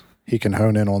quarterbacks. He can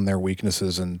hone in on their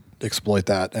weaknesses and exploit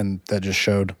that, and that just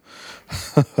showed.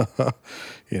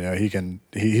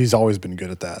 He's always been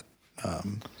good at that.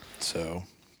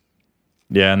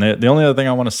 Yeah, and the only other thing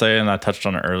I want to say, and I touched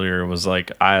on it earlier, was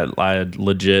like I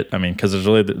legit. I mean, because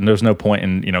there's no point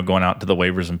in going out to the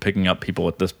waivers and picking up people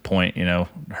at this point.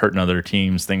 Hurting other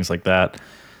teams, things like that.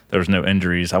 There was no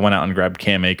injuries. I went out and grabbed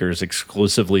Cam Akers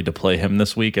exclusively to play him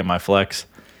this week at my flex.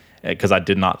 because I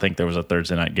did not think there was a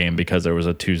Thursday night game because there was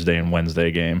a Tuesday and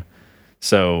Wednesday game.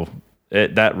 So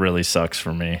that really sucks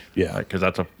for me. Yeah. Because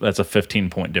that's a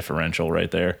 15-point differential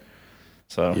right there.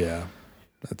 So yeah,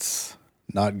 that's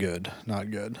not good.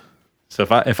 Not good. So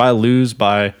if I lose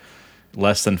by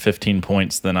less than 15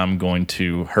 points, then I'm going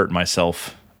to hurt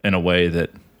myself in a way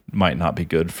that might not be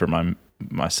good for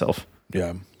myself.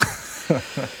 Yeah.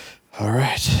 All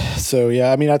right. So,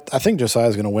 yeah, I mean, I think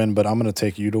Josiah's going to win, but I'm going to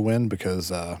take you to win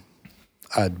because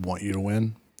I'd want you to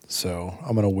win. So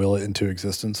I'm going to will it into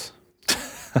existence.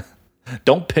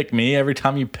 Don't pick me. Every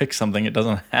time you pick something, it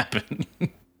doesn't happen.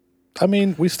 I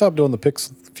mean, we stopped doing the picks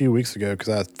a few weeks ago because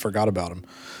I forgot about them.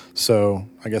 So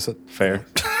I guess it fair.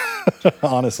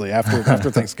 Honestly,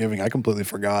 after Thanksgiving, I completely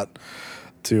forgot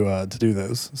to do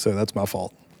those. So that's my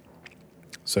fault.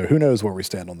 So who knows where we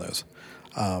stand on those?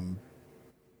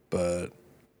 But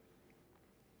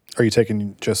are you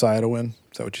taking Josiah to win?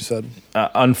 Is that what you said?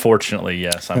 Unfortunately,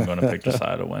 yes, I'm going to pick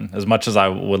Josiah to win. As much as I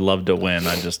would love to win,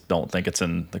 I just don't think it's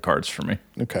in the cards for me.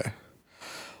 Okay.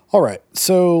 All right.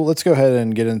 So let's go ahead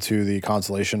and get into the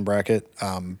consolation bracket.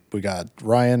 We got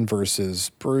Ryan versus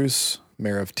Bruce,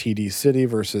 Mayor of TD City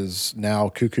versus now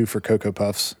Cuckoo for Cocoa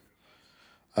Puffs.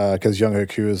 Because Young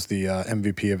Hoku is the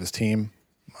MVP of his team,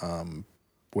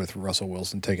 with Russell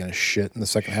Wilson taking a shit in the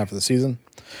second half of the season.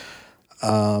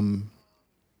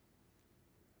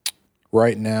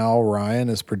 Right now, Ryan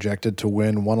is projected to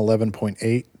win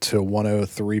 111.8 to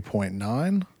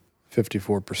 103.9,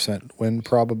 54% win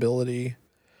probability.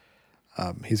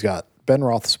 He's got Ben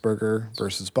Roethlisberger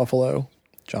versus Buffalo,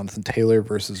 Jonathan Taylor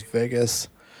versus Vegas,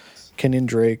 Kenyon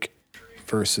Drake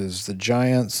versus the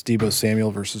Giants, Deebo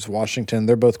Samuel versus Washington.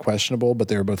 They're both questionable, but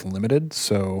they're both limited,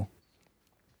 so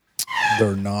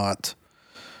they're not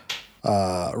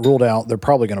ruled out. They're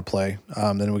probably going to play.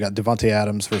 Then we got Devontae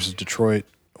Adams versus Detroit,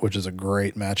 which is a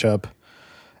great matchup.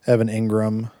 Evan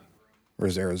Ingram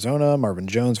versus Arizona, Marvin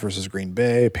Jones versus Green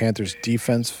Bay, Panthers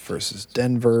defense versus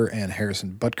Denver, and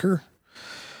Harrison Butker,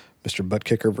 Mr. Butt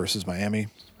Kicker versus Miami.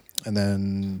 And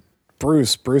then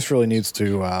Bruce really needs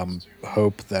to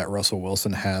hope that Russell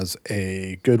Wilson has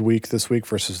a good week this week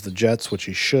versus the Jets, which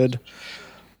he should.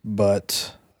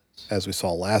 But as we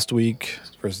saw last week,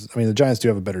 the Giants do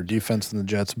have a better defense than the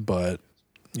Jets, but,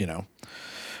 I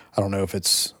don't know if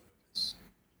it's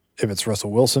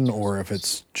Russell Wilson or if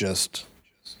it's just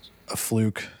a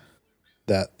fluke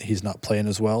that he's not playing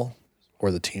as well or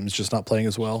the team's just not playing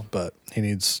as well, but he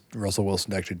needs Russell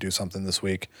Wilson to actually do something this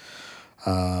week.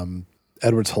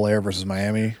 Edwards-Helaire versus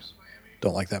Miami.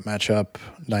 Don't like that matchup.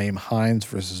 Nyheim Hines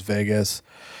versus Vegas.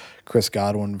 Chris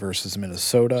Godwin versus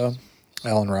Minnesota.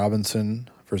 Allen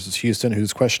Robinson versus Houston,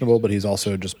 who's questionable, but he's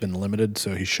also just been limited,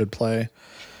 so he should play.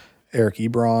 Eric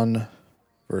Ebron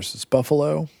versus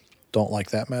Buffalo. Don't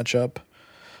like that matchup.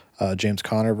 James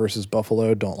Conner versus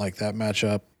Buffalo. Don't like that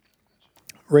matchup.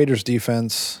 Raiders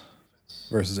defense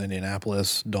versus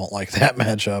Indianapolis. Don't like that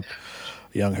matchup.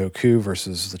 Young Hoku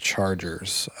versus the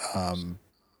Chargers.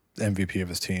 MVP of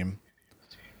his team.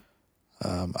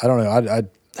 I don't know.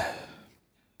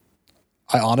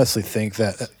 I honestly think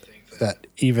that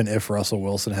even if Russell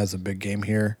Wilson has a big game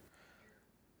here,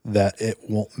 that it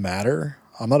won't matter.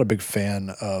 I'm not a big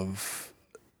fan of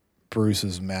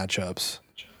Bruce's matchups.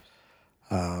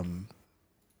 Ryan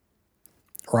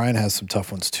has some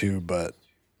tough ones too, but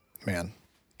man,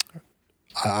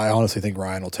 I honestly think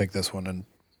Ryan will take this one and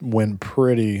win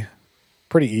pretty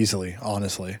easily,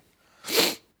 honestly.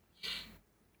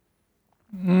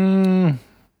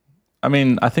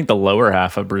 I think the lower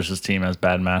half of Bruce's team has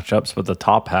bad matchups, but the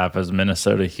top half is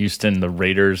Minnesota, Houston, the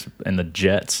Raiders, and the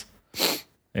Jets.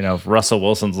 If Russell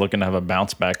Wilson's looking to have a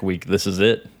bounce back week, this is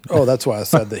it. Oh, that's why I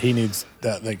said that he needs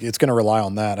that. Like, it's going to rely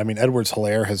on that.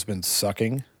 Edwards-Helaire has been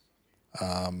sucking.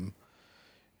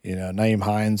 Nyheim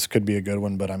Hines could be a good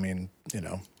one, but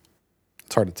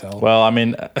it's hard to tell. Well,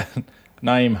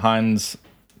 Nyheim Hines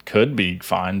could be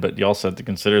fine, but you also have to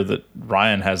consider that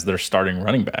Ryan has their starting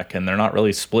running back, and they're not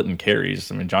really splitting carries.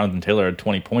 Jonathan Taylor had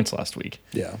 20 points last week.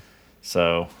 Yeah.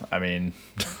 So, I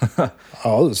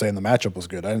was just saying the matchup was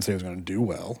good. I didn't say he was going to do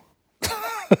well.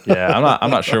 Yeah,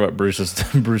 I'm not sure what Bruce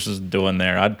is doing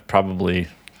there. I'd probably,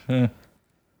 I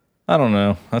don't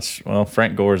know.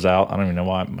 Frank Gore's out. I don't even know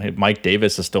why. Mike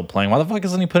Davis is still playing. Why the fuck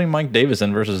isn't he putting Mike Davis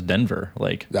in versus Denver?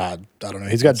 I don't know.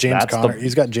 He's got James Conner.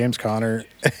 He's got James Conner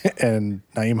and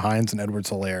Nyheim Hines and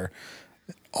Edwards-Helaire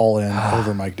all in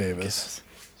over Mike Davis.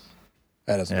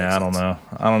 That doesn't make sense. I don't know.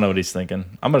 I don't know what he's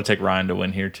thinking. I'm going to take Ryan to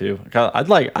win here too. I'd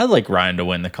like Ryan to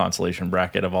win the consolation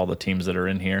bracket of all the teams that are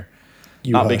in here.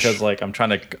 Not because I'm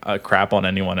trying to crap on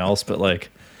anyone else, but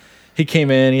he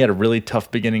came in. He had a really tough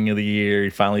beginning of the year. He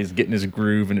finally is getting his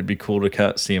groove, and it'd be cool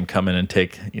to see him come in and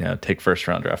take first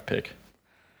round draft pick.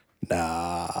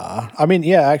 Nah. I mean,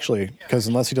 yeah, actually, because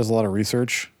unless he does a lot of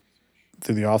research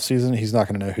through the offseason, he's not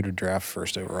going to know who to draft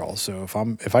first overall. So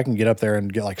if I can get up there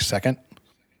and get like second,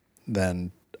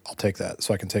 then I'll take that.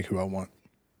 So I can take who I want.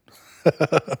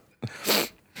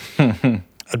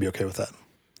 I'd be okay with that.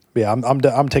 But yeah,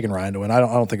 I'm taking Ryan to win. I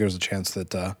don't think there's a chance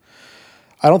that I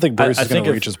don't think Bruce is going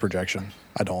to reach his projection.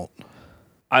 I don't.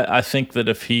 I think that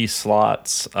if he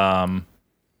slots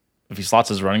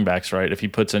his running backs right, if he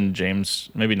puts in James,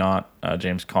 maybe not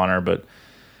James Conner, but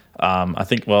I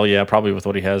think, well, yeah, probably with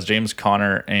what he has, James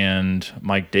Conner and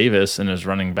Mike Davis in his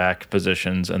running back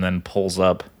positions, and then pulls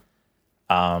up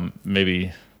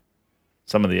maybe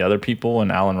some of the other people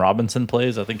and Allen Robinson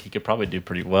plays, I think he could probably do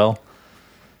pretty well.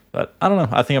 But I don't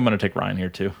know. I think I'm going to take Ryan here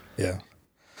too. Yeah.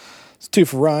 It's 2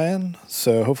 for Ryan,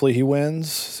 so hopefully he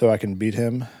wins so I can beat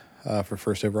him for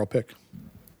first overall pick.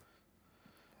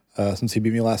 Since he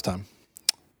beat me last time.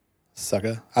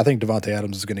 Sucker. I think Devontae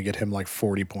Adams is going to get him like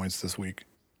 40 points this week.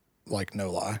 Like,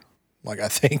 no lie. Like, I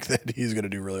think that he's going to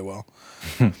do really well.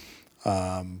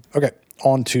 Okay,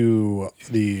 on to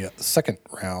the second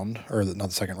round, or not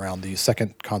the second round, the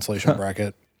second consolation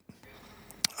bracket.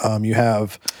 You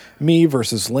have me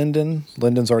versus Lyndon.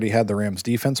 Lyndon's already had the Rams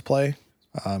defense play.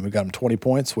 We got him 20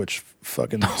 points, which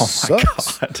fucking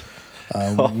sucks.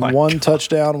 One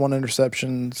touchdown, 1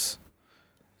 interceptions,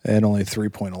 and only 3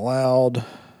 point allowed,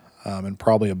 and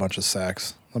probably a bunch of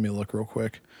sacks. Let me look real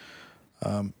quick.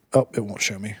 It won't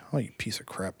show me. Oh, you piece of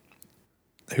crap.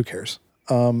 Who cares?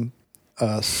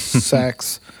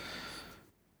 Sacks.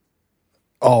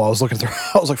 Oh, I was looking through.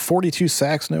 I was like 42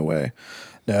 sacks. No way.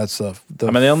 No, that's the.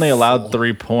 They only allowed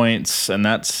 3 points,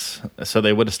 and so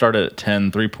they would have started at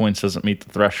 10. 3 points doesn't meet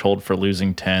the threshold for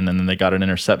losing 10, and then they got an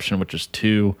interception, which is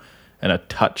 2, and a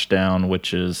touchdown,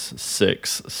 which is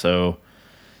 6. So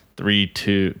 3,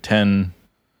 2, 10,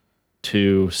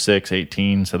 2, 6,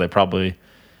 18. So they probably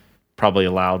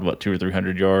allowed 200 or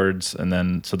 300 yards, and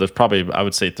then so there's probably, I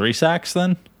would say, 3 sacks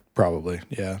then. Probably,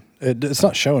 yeah. It's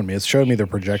not showing me. It's showing me their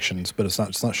projections, but it's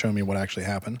not showing me what actually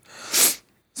happened.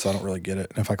 So I don't really get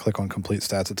it. And if I click on complete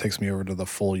stats, it takes me over to the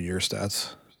full year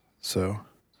stats. So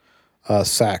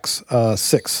sacks,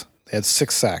 6. They had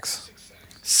 6 sacks.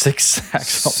 6 sacks.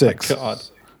 6. Oh my God.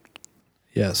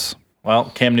 Yes.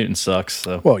 Well, Cam Newton sucks.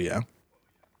 So. Well, yeah.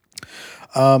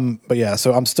 But yeah,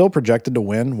 so I'm still projected to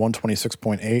win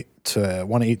 126.8 to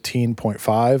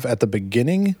 118.5. At the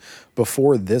beginning,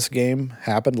 before this game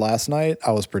happened last night,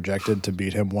 I was projected to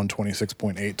beat him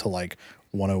 126.8 to like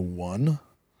 101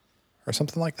 or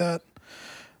something like that.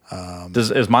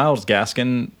 Is Myles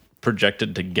Gaskin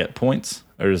projected to get points,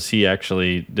 or is he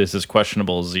actually, this is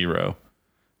questionable 0?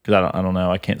 Because I don't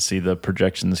know. I can't see the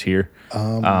projections here.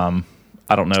 I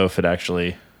don't know if it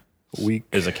actually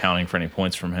is accounting for any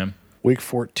points from him. Week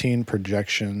 14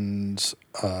 projections,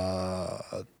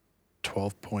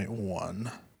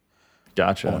 12.1.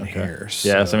 Gotcha. On here.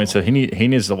 Yes, so he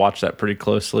needs to watch that pretty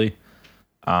closely.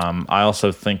 I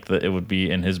also think that it would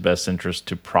be in his best interest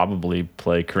to probably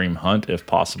play Kareem Hunt if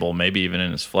possible, maybe even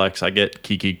in his flex. I get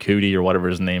Kiki Cootie or whatever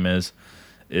his name is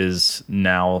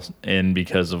now in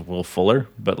because of Will Fuller,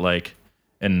 but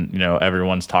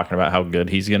everyone's talking about how good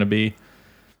he's going to be,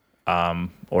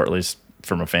 or at least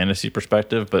from a fantasy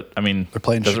perspective. But I mean, they're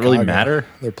playing. Does Chicago. It really matter?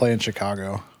 They're playing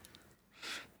Chicago.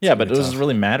 Yeah, but does it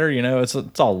really matter? It's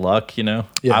all luck, Yeah.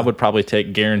 I would probably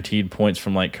take guaranteed points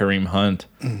from like Kareem Hunt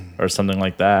or something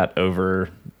like that over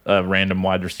a random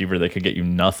wide receiver that could get you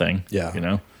nothing.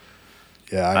 Yeah.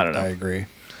 Yeah, I don't know. I agree.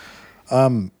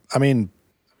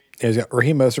 He's got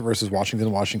Raheem Mostert versus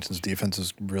Washington. Washington's defense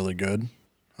is really good.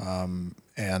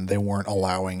 And they weren't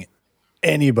allowing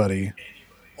anybody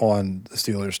on the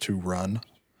Steelers to run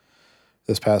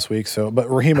this past week.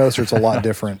 But Raheem Mostert's a lot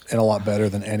different and a lot better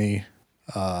than any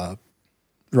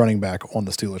running back on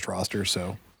the Steelers roster.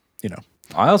 So,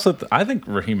 I think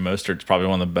Raheem Mostert's probably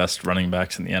one of the best running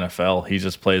backs in the NFL. He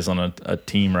just plays on a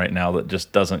team right now that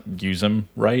just doesn't use him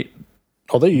right.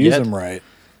 Oh, they use him right.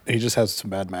 He just has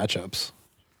some bad matchups.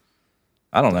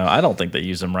 I don't know. I don't think they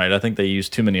use him right. I think they use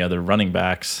too many other running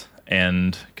backs.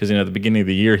 And because, at the beginning of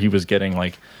the year, he was getting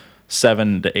like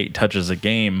 7 to 8 touches a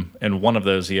game, and one of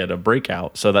those he had a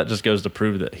breakout. So that just goes to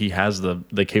prove that he has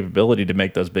the capability to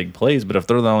make those big plays. But if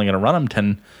they're only going to run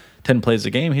him 10 plays a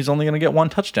game, he's only going to get 1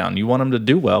 touchdown. You want him to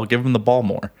do well, give him the ball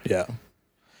more. Yeah.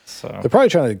 So they're probably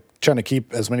trying to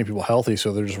keep as many people healthy,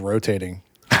 so they're just rotating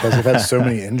because they've had so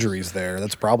many injuries there.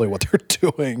 That's probably what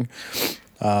they're doing.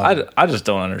 I just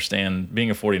don't understand.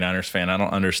 Being a 49ers fan, I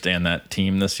don't understand that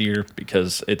team this year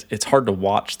because it's hard to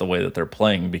watch the way that they're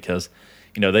playing because,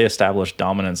 they established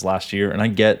dominance last year, and I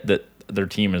get that their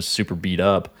team is super beat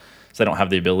up, so they don't have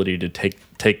the ability to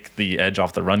take the edge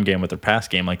off the run game with their pass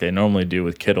game like they normally do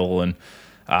with Kittle. And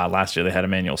last year they had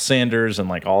Emmanuel Sanders and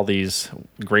like all these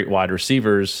great wide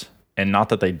receivers. And not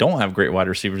that they don't have great wide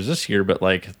receivers this year, but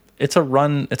like it's a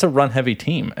run heavy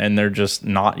team, and they're just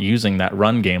not using that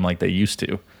run game like they used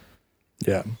to.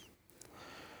 Yeah.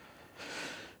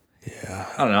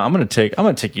 I don't know. I'm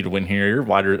gonna take you to win here.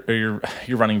 Your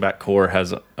running back core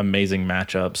has amazing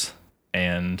matchups,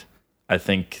 and I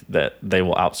think that they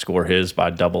will outscore his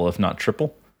by double, if not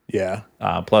triple. Yeah.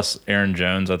 Plus, Aaron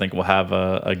Jones, I think, will have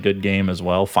a good game as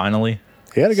well. Finally,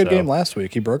 he had a good game last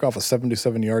week. He broke off a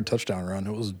 77-yard touchdown run.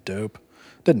 It was dope.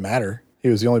 Didn't matter. He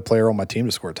was the only player on my team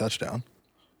to score a touchdown.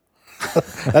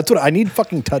 That's what I need.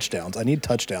 Fucking touchdowns. I need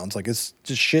touchdowns. Like, it's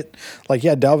just shit. Like,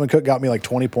 yeah, Dalvin Cook got me like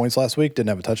 20 points last week. Didn't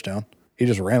have a touchdown. He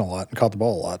just ran a lot and caught the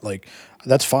ball a lot. Like,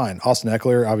 that's fine. Austin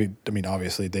Eckler. I mean,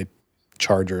 obviously, they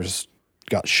Chargers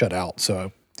got shut out,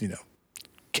 so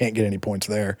can't get any points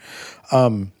there.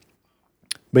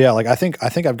 But yeah, like I think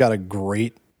I've got a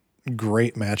great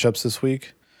matchups this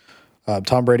week.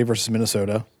 Tom Brady versus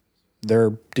Minnesota.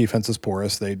 Their defense is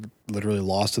porous. They literally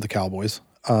lost to the Cowboys.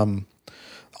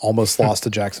 Almost lost to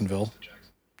Jacksonville.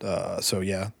 So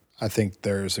yeah, I think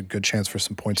there's a good chance for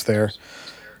some points there.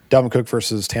 Dalvin Cook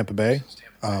versus Tampa Bay.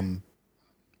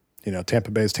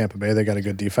 Tampa Bay is Tampa Bay. They got a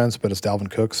good defense, but it's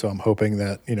Dalvin Cook, so I'm hoping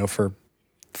that, for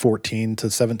 14 to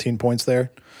 17 points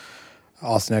there.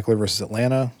 Austin Eckler versus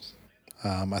Atlanta.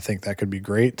 I think that could be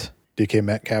great. DK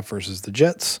Metcalf versus the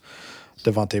Jets.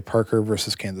 Devontae Parker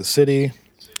versus Kansas City.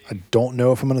 I don't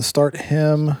know if I'm going to start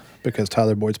him because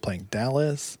Tyler Boyd's playing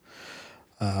Dallas.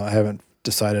 I haven't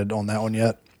decided on that one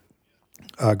yet.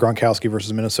 Gronkowski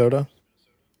versus Minnesota.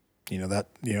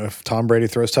 If Tom Brady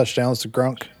throws touchdowns to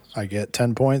Gronk, I get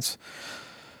 10 points.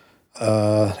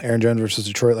 Aaron Jones versus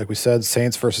Detroit, like we said.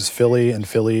 Saints versus Philly, and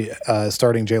Philly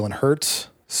starting Jalen Hurts.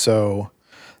 So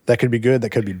that could be good.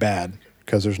 That could be bad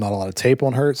because there's not a lot of tape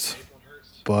on Hurts,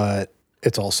 but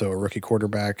it's also a rookie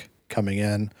quarterback coming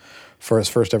in for his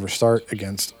first ever start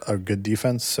against a good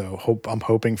defense. So I'm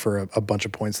hoping for a bunch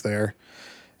of points there.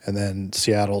 And then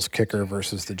Seattle's kicker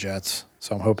versus the Jets.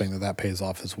 So I'm hoping that pays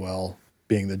off as well,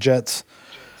 being the Jets.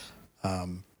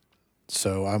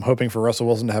 So I'm hoping for Russell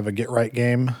Wilson to have a get-right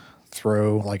game,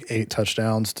 throw like 8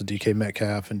 touchdowns to DK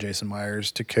Metcalf and Jason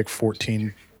Myers to kick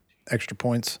 14 extra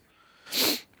points.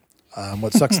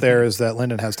 What sucks there is that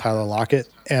Linden has Tyler Lockett,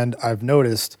 and I've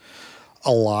noticed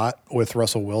a lot with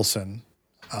Russell Wilson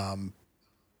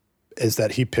is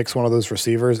that he picks one of those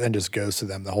receivers and just goes to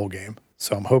them the whole game.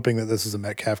 So I'm hoping that this is a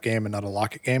Metcalf game and not a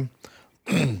Lockett game.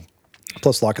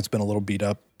 Plus, Lockett's been a little beat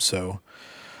up, so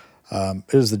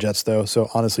it is the Jets, though. So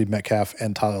honestly, Metcalf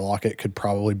and Tyler Lockett could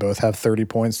probably both have 30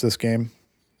 points this game.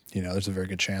 There's a very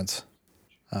good chance.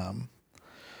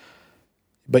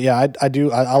 But yeah,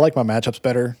 I like my matchups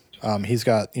better. He's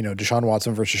got, Deshaun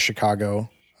Watson versus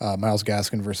Chicago, Myles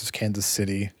Gaskin versus Kansas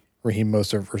City, Raheem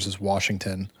Mostert versus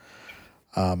Washington.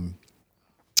 Like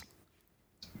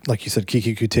you said,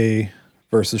 Kiki Kute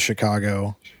versus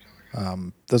Chicago.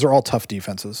 Those are all tough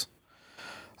defenses.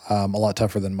 A lot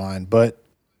tougher than mine. But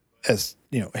as,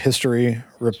 history,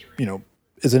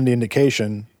 is an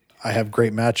indication, I have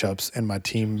great matchups and my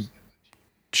team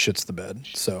shits the bed.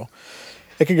 So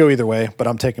it could go either way, but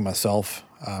I'm taking myself.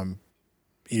 I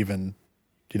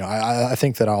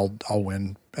think that I'll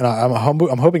win, and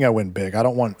I'm hoping I win big. I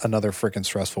don't want another freaking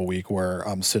stressful week where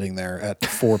I'm sitting there at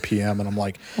 4 p.m. and I'm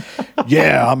like,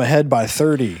 yeah, I'm ahead by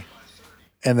 30,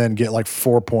 and then get like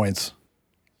 4 points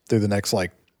through the next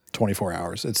like 24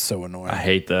 hours. It's so annoying. I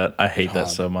hate that. I hate that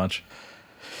so much.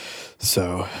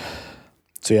 So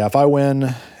yeah, if I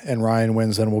win and Ryan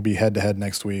wins, then we'll be head to head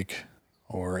next week.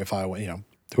 Or if I win,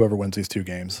 whoever wins these 2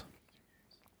 games.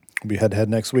 We'll be head to head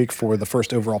next week for the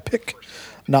first overall pick.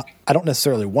 I don't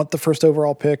necessarily want the first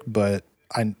overall pick, but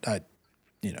it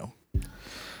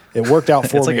worked out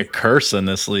for me. It's like a curse in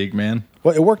this league, man.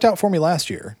 Well, it worked out for me last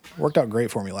year. It worked out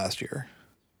great for me last year.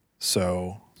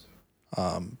 So,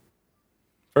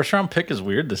 first round pick is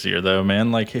weird this year, though,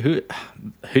 man. Like, who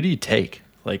do you take?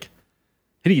 Like,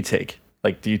 who do you take?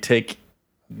 Like, do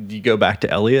you go back to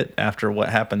Elliott after what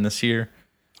happened this year?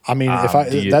 I mean,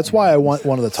 that's why I want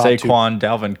one of the top Saquon,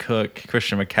 Dalvin Cook,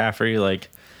 Christian McCaffrey. Like,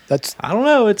 I don't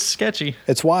know. It's sketchy.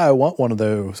 It's why I want one of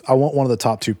those. I want one of the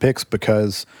top 2 picks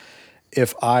because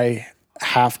if I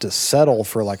have to settle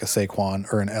for like a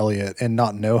Saquon or an Elliott and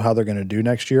not know how they're going to do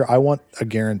next year, I want a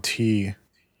guarantee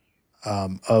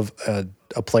of a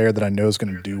player that I know is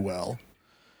going to do well.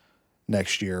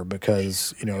 next year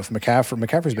because, if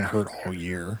McCaffrey's been hurt all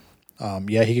year.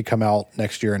 Yeah, he could come out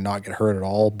next year and not get hurt at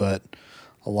all, but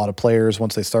a lot of players,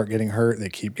 once they start getting hurt, they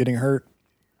keep getting hurt.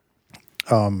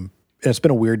 And it's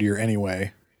been a weird year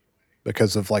anyway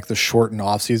because of like the shortened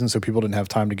off season, so people didn't have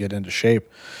time to get into shape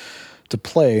to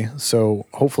play. So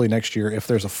hopefully next year, if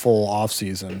there's a full off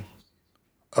season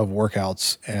of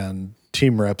workouts and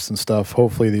team reps and stuff,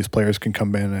 hopefully these players can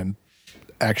come in and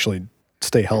actually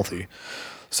stay healthy.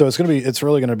 So it's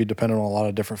really gonna be dependent on a lot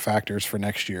of different factors for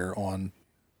next year on,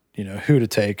 who to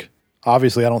take.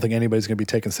 Obviously, I don't think anybody's gonna be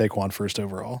taking Saquon first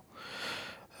overall.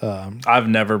 I've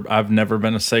never been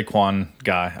a Saquon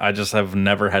guy. I just have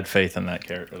never had faith in that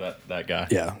character, that guy.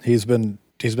 Yeah, he's been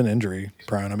injury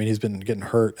prone. I mean, he's been getting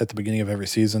hurt at the beginning of every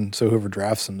season, so whoever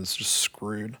drafts him is just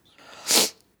screwed.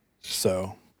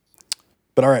 So,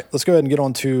 but all right, let's go ahead and get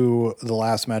on to the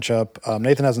last matchup.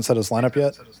 Nathan hasn't set his lineup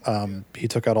yet. He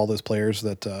took out all those players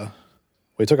that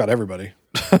he took out everybody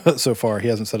so far. He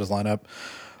hasn't set his lineup,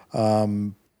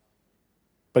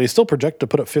 but he's still projected to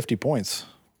put up 50 points.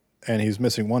 And he's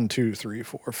missing 1, 2, 3,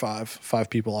 4, 5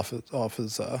 people off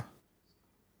his in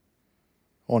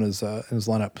his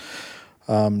lineup.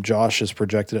 Josh is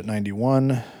projected at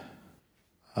 91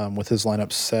 with his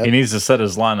lineup set. He needs to set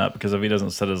his lineup because if he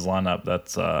doesn't set his lineup,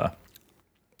 that's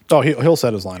he'll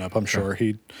set his lineup. I'm sure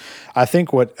I think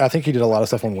he did a lot of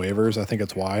stuff on waivers. I think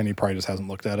that's why, and he probably just hasn't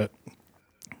looked at it.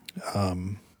 I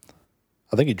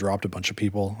think he dropped a bunch of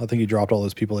people. I think he dropped all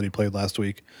those people that he played last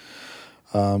week.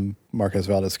 Marquez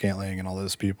Valdes-Scantling and all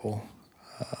those people.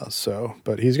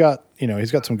 But he's got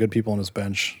some good people on his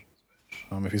bench.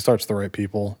 If he starts the right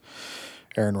people,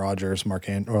 Aaron Rodgers,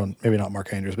 maybe not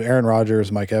Mark Andrews, but Aaron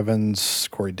Rodgers, Mike Evans,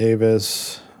 Corey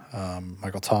Davis,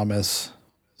 Michael Thomas,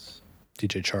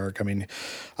 DJ Chark. I mean,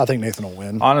 I think Nathan will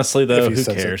win. Honestly, though, who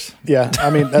cares? Yeah, I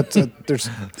mean,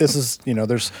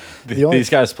 these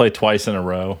guys play twice in a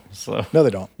row. So no, they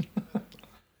don't.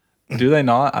 Do they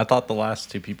not? I thought the last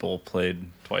two people played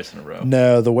twice in a row.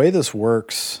 No, the way this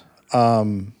works,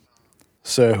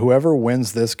 so whoever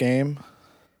wins this game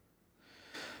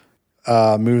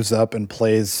moves up and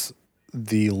plays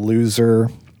the loser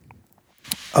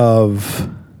of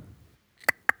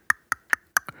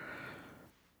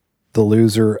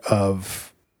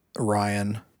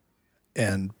Ryan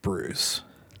and Bruce.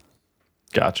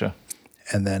 Gotcha.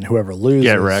 And then whoever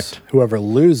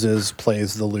loses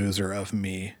plays the loser of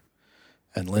me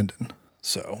and Lyndon.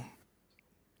 So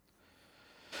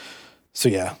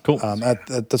yeah, cool.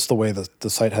 That's the way the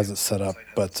site has it set up.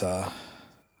 But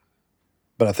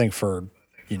I think for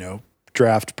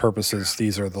draft purposes,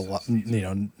 these are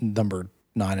the number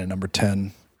 9 and number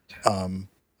 10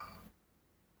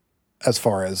 as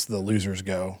far as the losers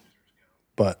go.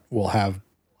 But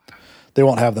they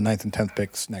won't have the 9th and 10th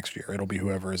picks next year. It'll be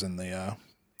whoever is in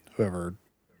whoever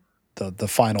the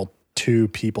final 2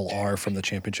 people are from the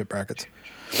championship brackets.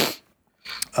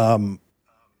 So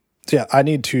yeah, I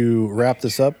need to wrap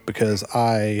this up because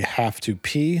I have to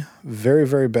pee very,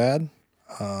 very bad.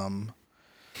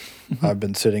 I've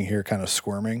been sitting here kind of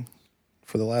squirming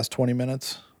for the last 20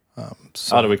 minutes.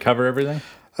 Did we cover everything?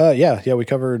 Yeah, we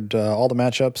covered all the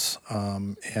matchups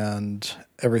and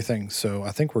everything. So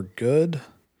I think we're good.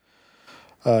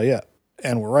 Yeah,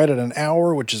 and we're right at an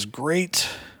hour, which is great.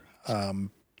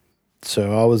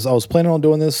 So I was planning on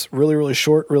doing this really, really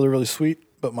short, really, really sweet,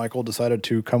 but Michael decided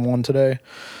to come on today,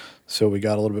 so we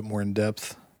got a little bit more in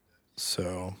depth.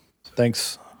 So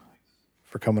thanks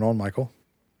for coming on, Michael.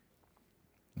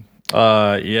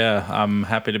 Yeah, I'm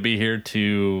happy to be here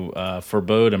to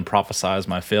forebode and prophesize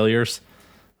my failures.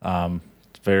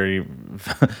 It's very,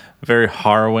 very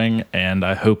harrowing, and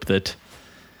I hope that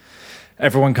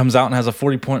everyone comes out and has a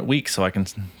 40-point week so I can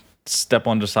step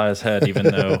on Josiah's head, even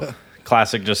though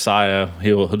classic Josiah,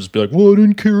 he'll just be like, well, I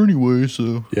didn't care anyway,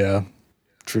 so. Yeah,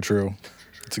 true.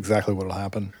 That's exactly what will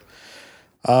happen.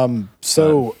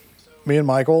 So me and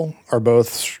Michael are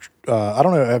both, I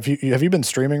don't know, have you been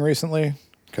streaming recently?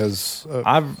 Because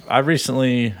I've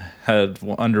recently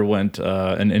underwent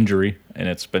an injury, and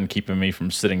it's been keeping me from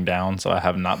sitting down, so I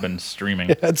have not been streaming.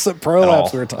 Yeah, it's the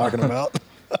prolapse we were talking about.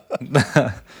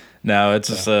 No, it's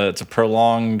just it's a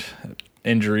prolonged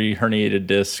injury, herniated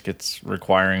disc. It's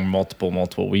requiring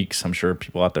multiple weeks. I'm sure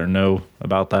people out there know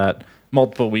about that.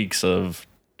 Multiple weeks of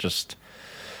just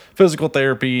physical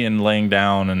therapy and laying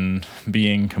down and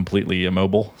being completely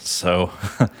immobile. So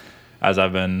as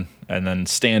I've been, and then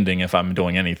standing if I'm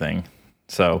doing anything.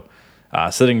 So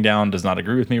sitting down does not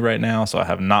agree with me right now. So I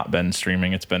have not been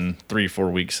streaming. It's been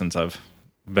 3-4 weeks since I've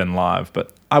been live,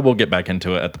 but I will get back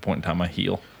into it at the point in time I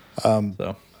heal.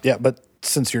 Yeah, but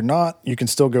since you're not, you can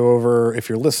still go over, if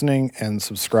you're listening, and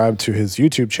subscribe to his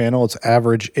YouTube channel. It's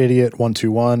Average Idiot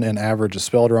 121, and average is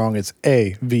spelled wrong. It's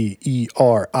AVERIGE,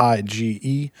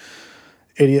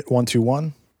 Idiot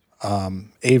 121,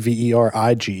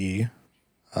 AVERIGE,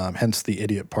 hence the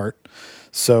idiot part.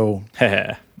 So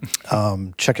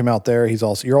check him out there.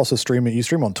 You're also streaming. You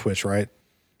stream on Twitch, right?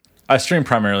 I stream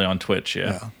primarily on Twitch.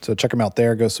 Yeah. So check him out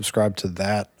there. Go subscribe to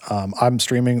that. I'm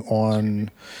streaming on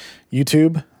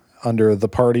YouTube under The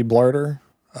Party Blarder.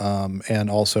 And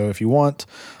also, if you want,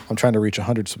 I'm trying to reach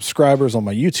 100 subscribers on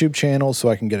my YouTube channel so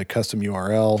I can get a custom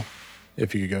URL.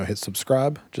 If you could go hit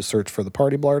subscribe, just search for The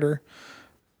Party Blarder.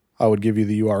 I would give you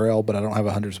the URL, but I don't have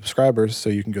 100 subscribers, so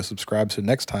you can go subscribe. So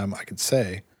next time I could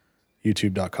say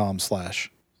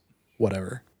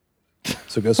youtube.com/whatever.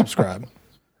 So go subscribe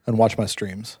and watch my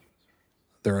streams.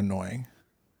 They're annoying.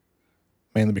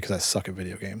 Mainly because I suck at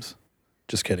video games.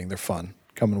 Just kidding. They're fun.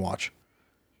 Come and watch.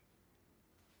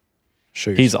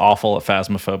 He's awful at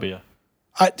Phasmophobia.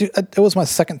 It was my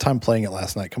second time playing it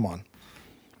last night. Come on.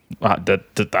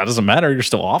 That doesn't matter. You're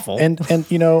still awful. And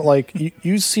you know, like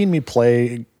you've seen me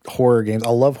play horror games. I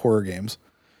love horror games.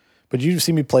 But you've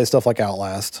seen me play stuff like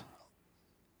Outlast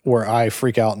where I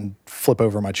freak out and flip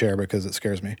over my chair because it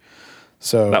scares me.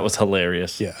 So that was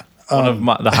hilarious. Yeah. One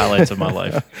of the highlights of my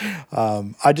life.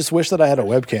 I just wish that I had a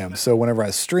webcam. So whenever I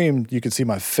streamed, you could see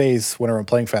my face whenever I'm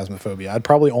playing Phasmophobia. I'd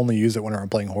probably only use it whenever I'm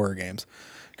playing horror games.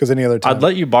 Because any other time. I'd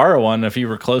let you borrow one if you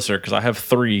were closer, because I have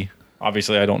 3.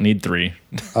 Obviously, I don't need 3.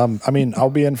 I mean, I'll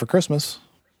be in for Christmas.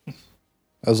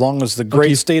 As long as the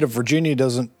great state of Virginia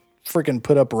doesn't freaking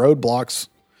put up roadblocks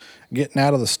getting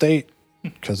out of the state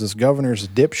because this governor's a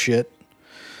dipshit.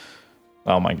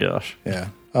 Oh, my gosh. Yeah.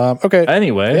 Okay.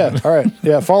 Anyway. Yeah. All right.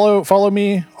 Yeah. Follow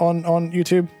me on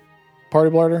YouTube, Party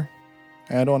Blarder,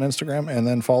 and on Instagram, and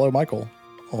then follow Michael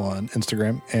on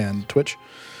Instagram and Twitch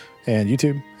and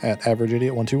YouTube at Average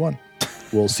Idiot 121.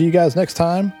 We'll see you guys next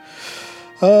time.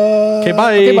 Okay.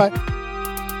 Bye. Okay. Bye.